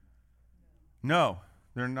 No,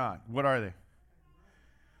 they're not. What are they?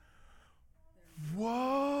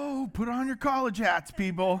 Whoa, put on your college hats,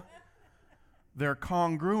 people. They're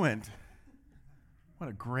congruent. What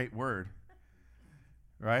a great word.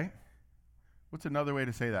 Right? What's another way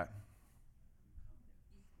to say that?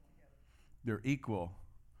 They're equal.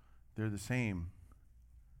 They're the same.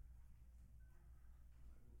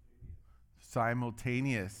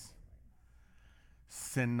 Simultaneous.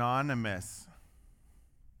 Synonymous.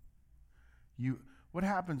 What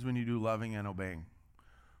happens when you do loving and obeying?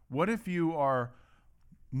 What if you are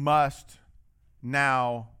must,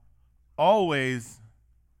 now, always,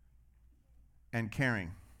 and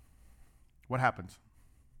caring? What happens?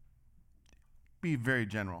 Be very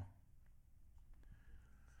general.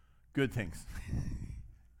 Good things.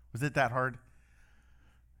 Was it that hard?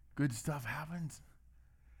 Good stuff happens.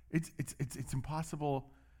 It's impossible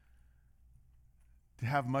to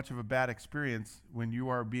have much of a bad experience when you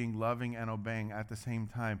are being loving and obeying at the same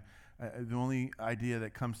time. The only idea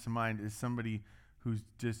that comes to mind is somebody who's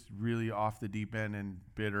just really off the deep end and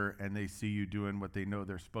bitter, and they see you doing what they know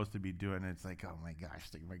they're supposed to be doing, and it's like, oh my gosh,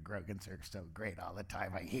 my Grogans are so great all the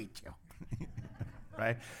time. I hate you.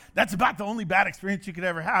 Right? That's about the only bad experience you could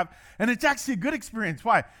ever have. And it's actually a good experience.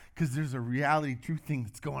 Why? Because there's a reality, true thing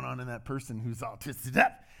that's going on in that person who's all twisted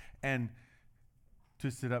up. And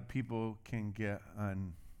twisted up people can get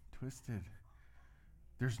untwisted.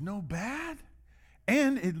 There's no bad.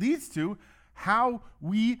 And it leads to how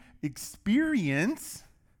we experience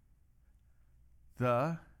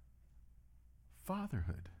the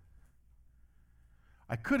fatherhood.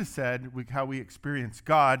 I could have said how we experience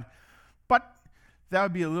God, but that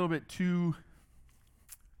would be a little bit too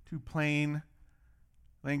plain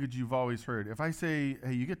language you've always heard. If I say,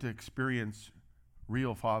 hey, you get to experience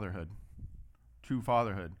real fatherhood, true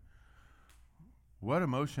fatherhood, what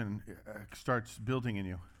emotion starts building in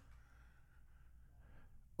you?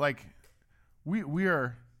 Like, we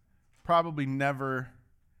are probably never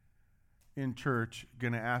in church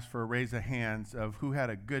going to ask for a raise of hands of who had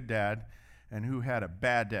a good dad and who had a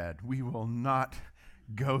bad dad. We will not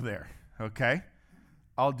go there, okay?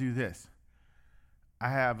 I'll do this. I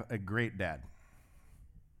have a great dad.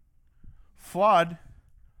 Flawed,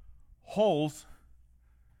 holes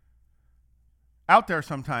out there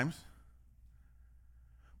sometimes.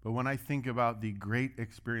 But when I think about the great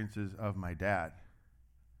experiences of my dad,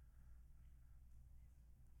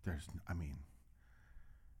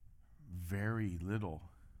 very little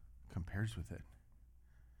compares with it.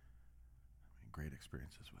 Great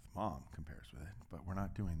experiences with mom compares with it, but we're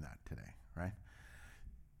not doing that today, right?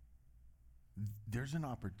 There's an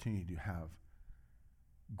opportunity to have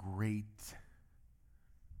great,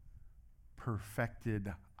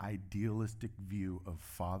 perfected, idealistic view of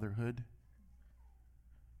fatherhood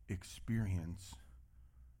experience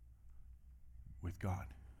with God,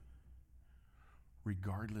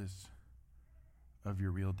 regardless of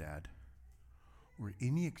your real dad or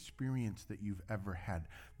any experience that you've ever had.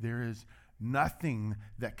 There is nothing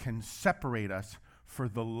that can separate us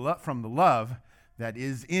from the love that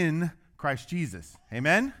is in Christ Jesus.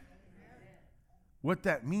 Amen? Amen? What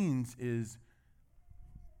that means is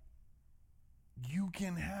you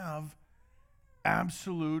can have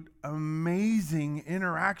absolute amazing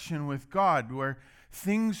interaction with God where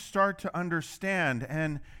things start to understand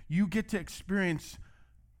and you get to experience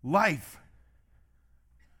life.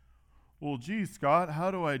 Well, gee, Scott,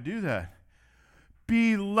 how do I do that?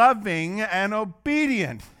 Be loving and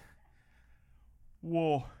obedient.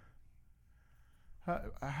 Well,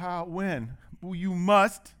 when? Well, you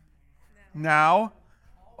must now,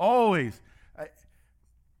 always.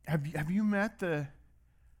 Have you met the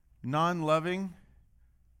non-loving,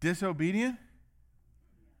 disobedient?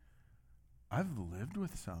 I've lived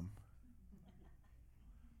with some.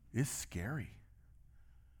 It's scary.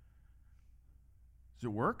 Does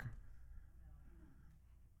it work?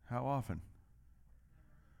 How often?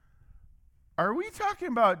 Are we talking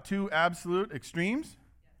about two absolute extremes?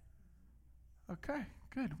 Okay,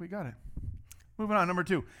 good. We got it. Moving on. Number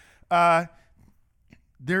 2.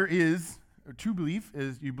 There is true belief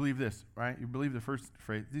is you believe this, right? You believe the first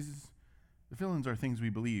phrase. The fill-ins are things we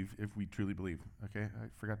believe if we truly believe. Okay, I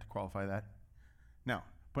forgot to qualify that. Now,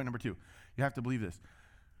 point number 2. You have to believe this.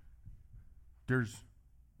 There's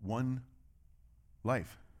one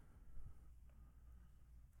life.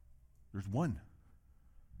 There's one.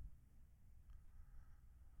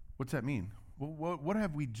 What's that mean? What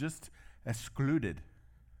have we just excluded?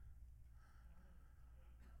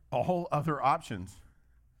 All other options.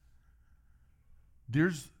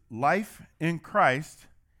 There's life in Christ.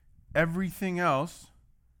 Everything else,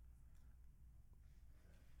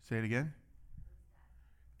 say it again,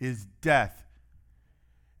 is death.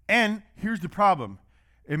 And here's the problem.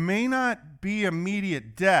 It may not be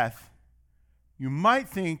immediate death. You might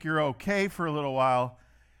think you're okay for a little while.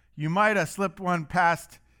 You might have slipped one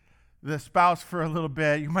past the spouse for a little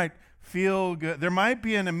bit. You might feel good. There might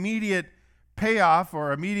be an immediate payoff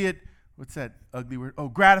or immediate, what's that ugly word? Oh,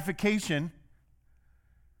 gratification.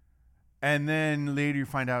 And then later you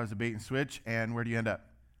find out it's a bait and switch, and where do you end up?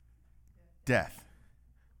 Death.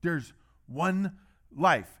 There's one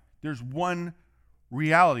life. There's one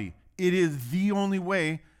reality. It is the only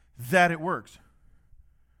way that it works.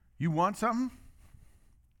 You want something?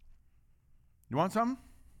 You want something?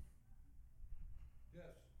 Yes.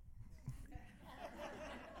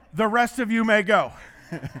 The rest of you may go.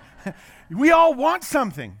 We all want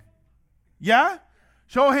something. Yeah?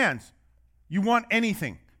 Show of hands. You want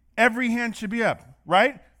anything. Every hand should be up,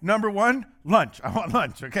 right? Number 1, lunch. I want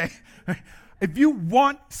lunch, okay? If you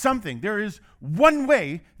want something, there is one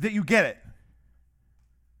way that you get it.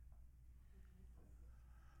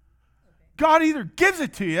 God either gives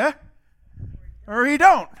it to you or he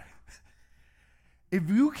don't. If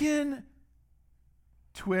you can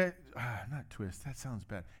not twist, that sounds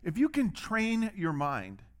bad. If you can train your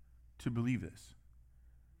mind to believe this,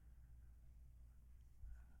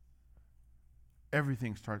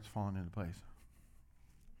 everything starts falling into place.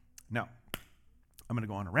 Now, I'm going to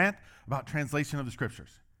go on a rant about translation of the scriptures.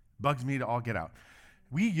 Bugs me to all get out.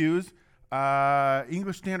 We use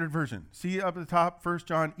English Standard Version. See up at the top, 1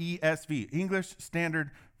 John ESV, English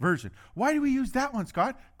Standard Version. Why do we use that one,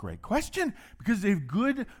 Scott? Great question. Because a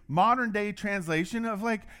good modern day translation of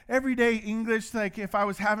like everyday English, like if I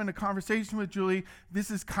was having a conversation with Julie, this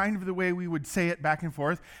is kind of the way we would say it back and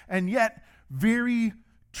forth, and yet very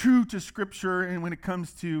true to Scripture and when it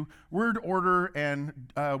comes to word order and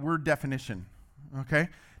word definition. Okay?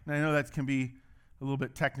 And I know that can be a little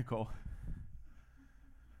bit technical.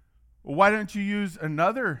 Well, why don't you use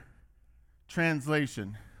another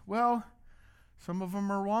translation? Well, some of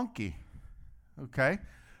them are wonky. Okay?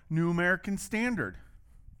 New American Standard.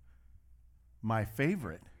 My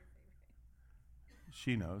favorite.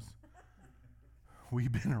 She knows.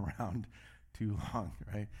 We've been around too long,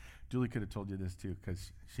 right? Julie could have told you this too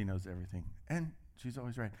because she knows everything. And she's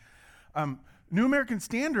always right. New American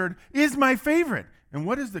Standard is my favorite. And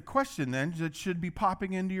what is the question then that should be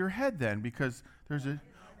popping into your head then? Because there's a...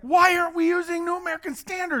 Why aren't we using New American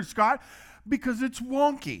Standard, Scott? Because it's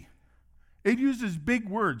wonky. It uses big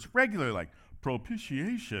words regularly, like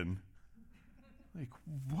propitiation. Like,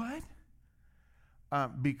 what?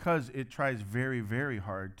 Because it tries very, very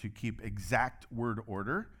hard to keep exact word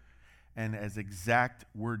order and as exact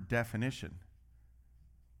word definition.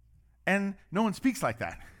 And no one speaks like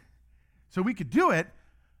that. So we could do it,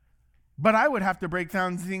 but I would have to break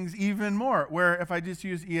down things even more, where if I just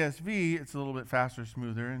use ESV, it's a little bit faster,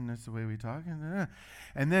 smoother, and that's the way we talk.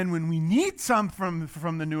 And then when we need some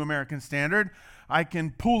from the New American Standard, I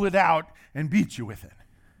can pull it out and beat you with it.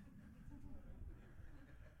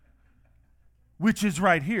 Which is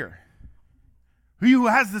right here. He who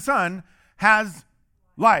has the Son has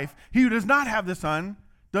life. He who does not have the Son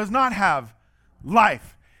does not have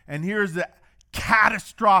life. And here's the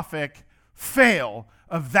catastrophic fail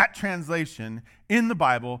of that translation in the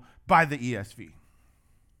Bible by the ESV.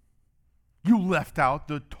 You left out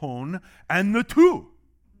the tone and the to.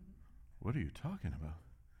 What are you talking about?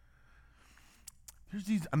 There's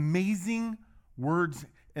these amazing words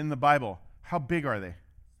in the Bible. How big are they?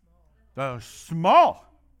 Small,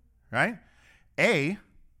 right? A,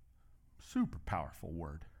 super powerful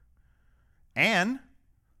word. And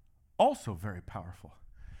also very powerful.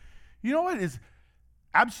 You know what is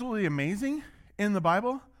absolutely amazing in the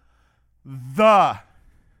Bible? The.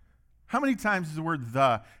 How many times is the word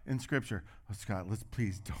the in Scripture? Oh, Scott, let's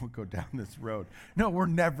please don't go down this road. No, we're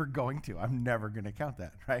never going to. I'm never going to count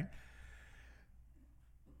that, right?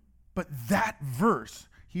 But that verse,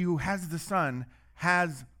 he who has the Son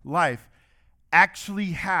has life,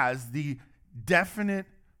 actually has the definite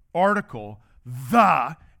article,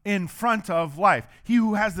 the, in front of life. He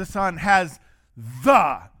who has the Son has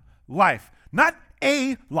the life. Not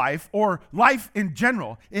a life or life in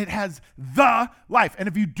general. It has the life. And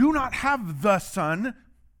if you do not have the Son,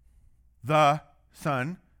 then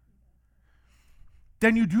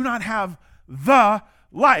you do not have the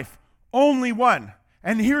life. Only one.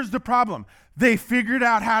 And here's the problem. They figured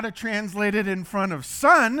out how to translate it in front of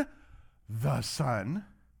Son. The Son.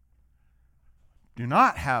 Do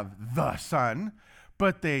not have the Son,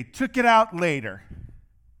 but they took it out later.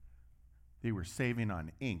 They were saving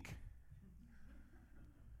on ink.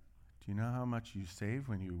 Do you know how much you save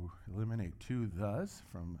when you eliminate two thes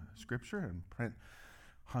from Scripture and print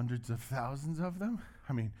hundreds of thousands of them?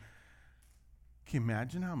 I mean, can you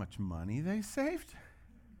imagine how much money they saved?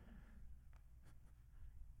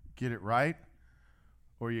 Get it right,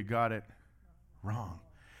 or you got it wrong.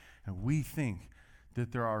 And we think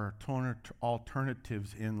that there are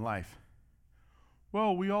alternatives in life.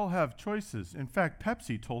 Well, we all have choices. In fact,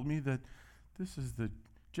 Pepsi told me that this is the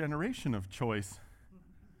generation of choice.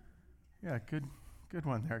 Yeah, good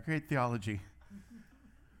one there. Great theology.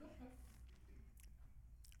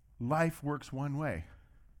 Life works one way,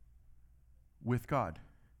 with God.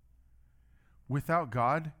 Without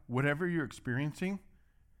God, whatever you're experiencing,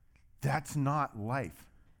 that's not life.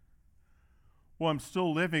 Well, I'm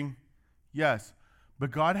still living. Yes, but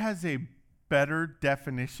God has a better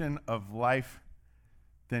definition of life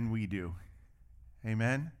than we do.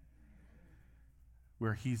 Amen?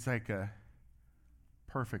 Where he's like a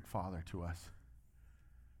perfect father to us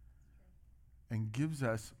and gives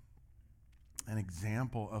us an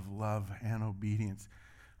example of love and obedience.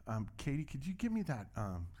 Katie, could you give me that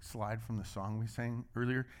slide from the song we sang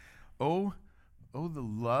earlier? Oh, the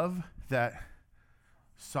love that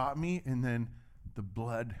sought me, and then the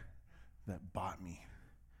blood that bought me.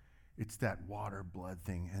 It's that water blood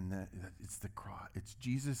thing, and it's the cross. It's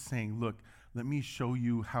Jesus saying, look, let me show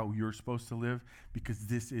you how you're supposed to live, because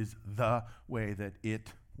this is the way that it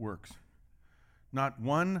works. Not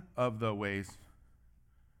one of the ways.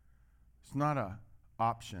 It's not an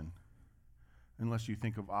option. unless you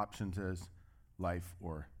think of options as life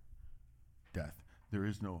or death. There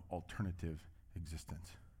is no alternative existence.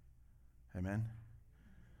 Amen?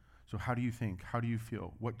 So how do you think? How do you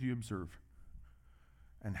feel? What do you observe?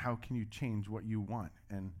 And how can you change what you want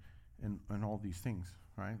and all these things,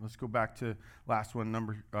 right? Let's go back to last one,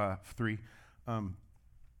 number 3.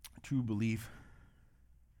 True belief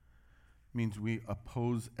means we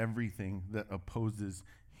oppose everything that opposes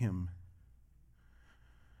him.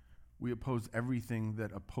 We oppose everything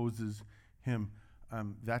that opposes him.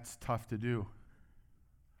 That's tough to do.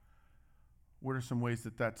 What are some ways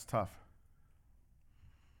that that's tough?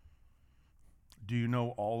 Do you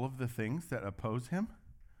know all of the things that oppose him?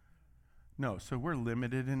 No, so we're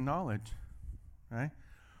limited in knowledge, right?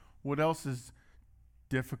 What else is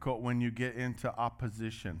difficult when you get into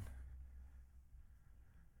opposition?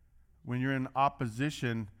 When you're in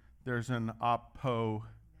opposition, there's an opponent.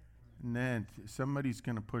 Somebody's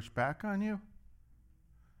going to push back on you.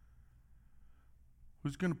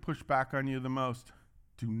 Who's going to push back on you the most?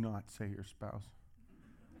 Do not say your spouse.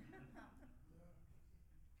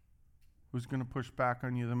 Who's going to push back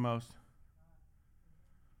on you the most?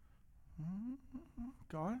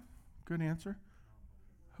 God? Good answer.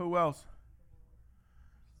 Who else?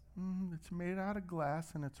 It's made out of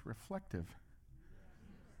glass and it's reflective.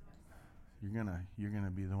 You're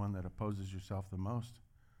gonna be the one that opposes yourself the most.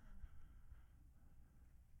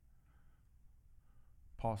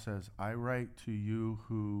 Paul says, I write to you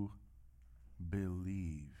who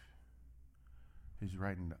believe. He's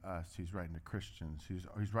writing to us. He's writing to Christians.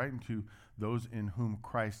 He's writing to those in whom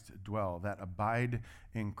Christ dwell, that abide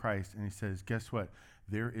in Christ. And he says, guess what?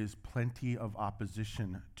 There is plenty of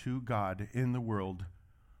opposition to God in the world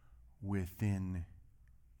within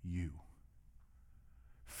you.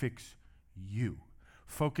 Fix you.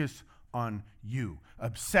 Focus on you.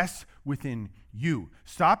 Obsess within you.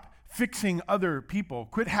 Stop fixing other people.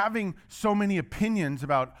 Quit having so many opinions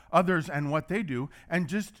about others and what they do, and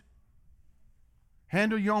just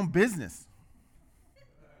handle your own business.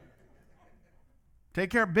 Take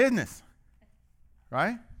care of business.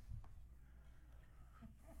 Right?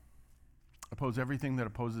 Oppose everything that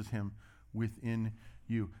opposes him within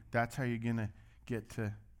you. That's how you're going to get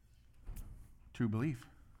to true belief.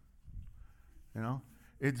 You know?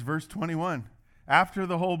 It's verse 21. After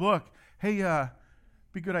the whole book. Hey,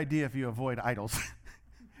 be a good idea if you avoid idols.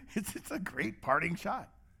 It's a great parting shot.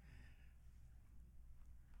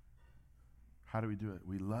 How do we do it?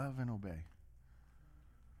 We love and obey.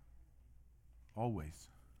 Always.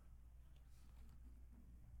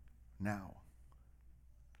 Now.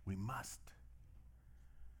 We must.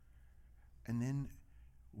 And then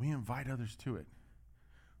we invite others to it.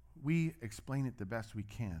 We explain it the best we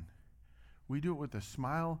can. We do it with a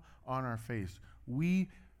smile on our face. We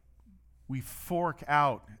fork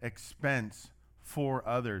out expense for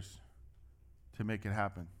others to make it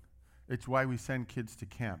happen. It's why we send kids to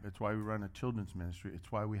camp. It's why we run a children's ministry.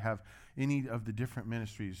 It's why we have any of the different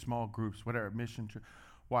ministries, small groups, whatever, mission.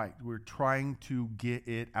 Why? We're trying to get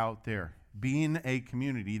it out there. Being a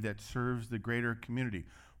community that serves the greater community.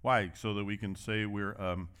 Why? So that we can say we're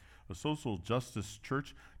a social justice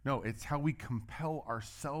church? No, it's how we compel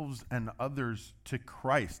ourselves and others to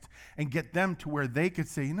Christ and get them to where they could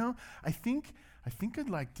say, I think I'd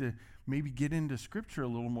like to maybe get into Scripture a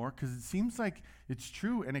little more because it seems like it's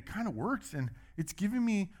true and it kind of works and it's giving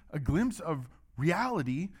me a glimpse of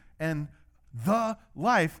reality and the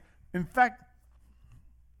life. In fact,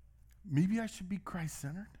 maybe I should be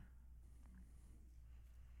Christ-centered.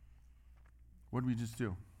 What did we just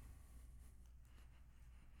do?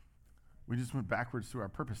 We just went backwards through our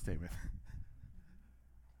purpose statement,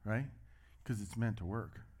 right? Because it's meant to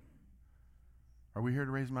work. Are we here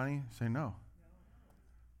to raise money? Say no.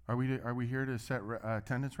 Are we here to set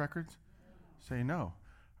attendance records? Say no.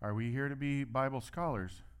 Are we here to be Bible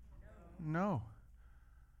scholars? No.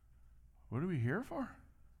 What are we here for?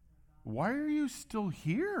 Why are you still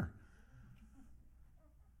here?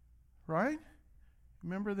 Right?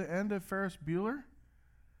 Remember the end of Ferris Bueller?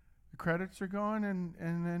 The credits are going, and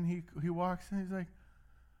then he walks in. He's like,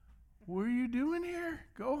 what are you doing here?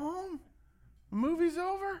 Go home. The movie's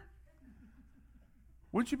over.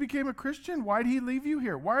 Once you became a Christian, why did he leave you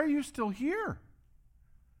here? Why are you still here?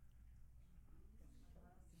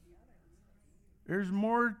 There's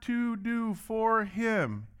more to do for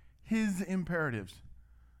him, his imperatives,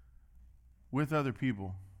 with other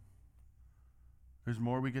people. There's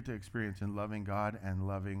more we get to experience in loving God and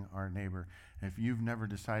loving our neighbor. And if you've never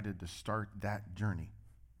decided to start that journey,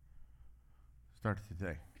 start it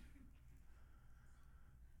today.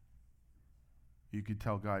 You could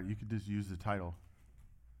tell God, you could just use the title,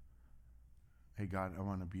 hey God, I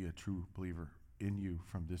want to be a true believer in you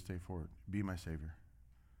from this day forward. Be my Savior.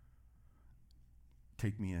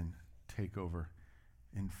 Take me in. Take over.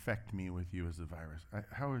 Infect me with you as the virus.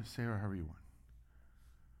 Say however you want.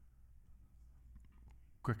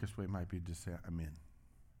 Quickest way might be to just say, I'm in.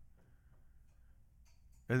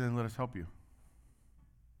 And then let us help you.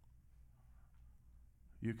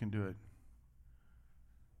 You can do it.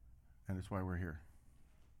 And it's why we're here.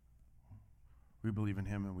 We believe in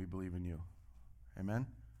him and we believe in you. Amen?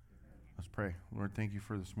 Let's pray. Lord, thank you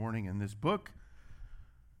for this morning and this book.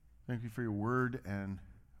 Thank you for your word and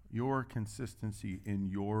your consistency in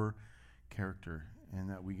your character, and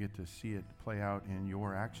that we get to see it play out in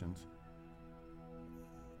your actions,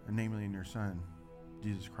 and namely in your Son,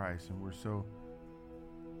 Jesus Christ. And we're so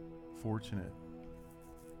fortunate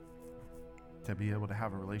to be able to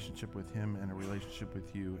have a relationship with him and a relationship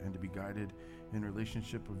with you, and to be guided in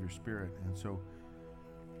relationship of your Spirit. And so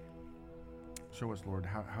show us, Lord,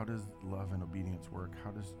 how does love and obedience work?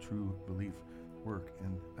 How does true belief work?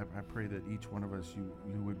 And I pray that each one of us,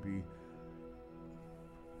 you would be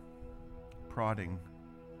prodding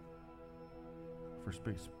for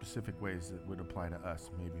specific ways that would apply to us,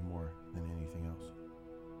 maybe more than anything else.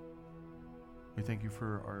 We thank you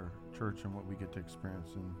for our church and what we get to experience,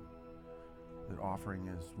 and that offering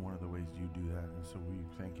is one of the ways you do that. And so we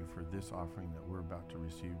thank you for this offering that we're about to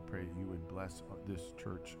receive. Pray that you would bless this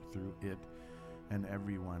church through it and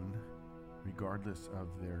everyone, regardless of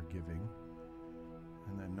their giving,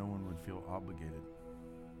 and that no one would feel obligated.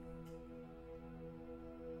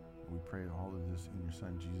 We pray all of this in your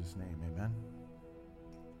Son, Jesus' name. Amen.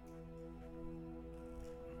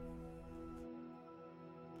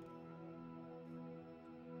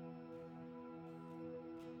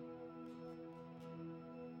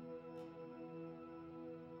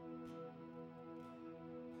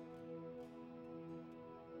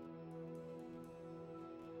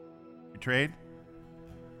 Trade.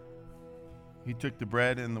 He took the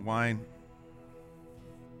bread and the wine.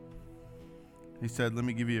 He said, let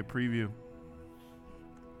me give you a preview.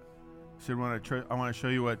 He said, I want to show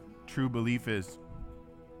you what true belief is.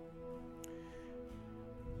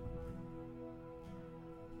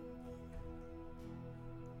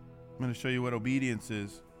 I'm going to show you what obedience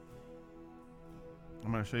is.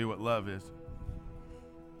 I'm going to show you what love is.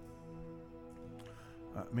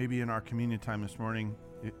 Maybe in our communion time this morning,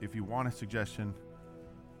 if you want a suggestion,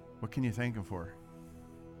 what can you thank him for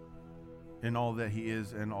in all that he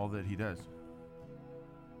is and all that he does?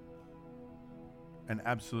 And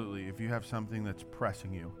absolutely, if you have something that's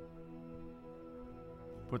pressing you,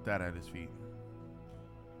 put that at his feet,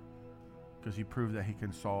 because he proved that he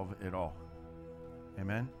can solve it all.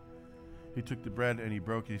 Amen? He took the bread and he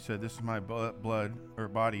broke it. He said, this is my blood or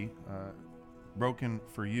body broken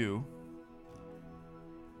for you.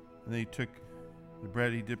 And then he took the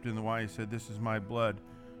bread, he dipped in the wine. He said, this is my blood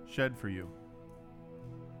shed for you.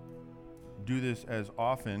 Do this as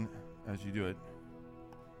often as you do it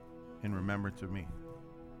in remembrance of me.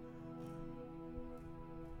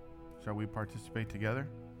 Shall we participate together?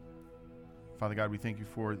 Father God, we thank you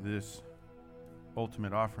for this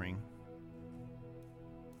ultimate offering.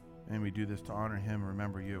 And we do this to honor him and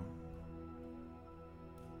remember you.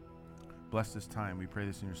 Bless this time. We pray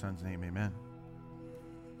this in your Son's name. Amen.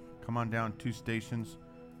 Come on down 2 stations.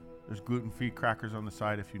 There's gluten-free crackers on the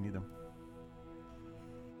side if you need them.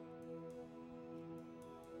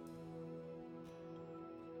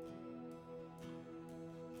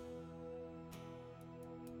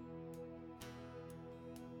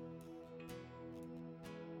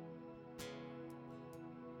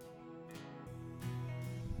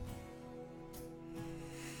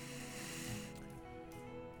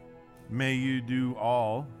 May you do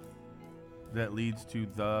all that leads to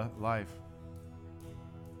the life.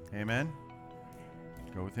 Amen.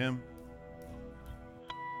 Go with him.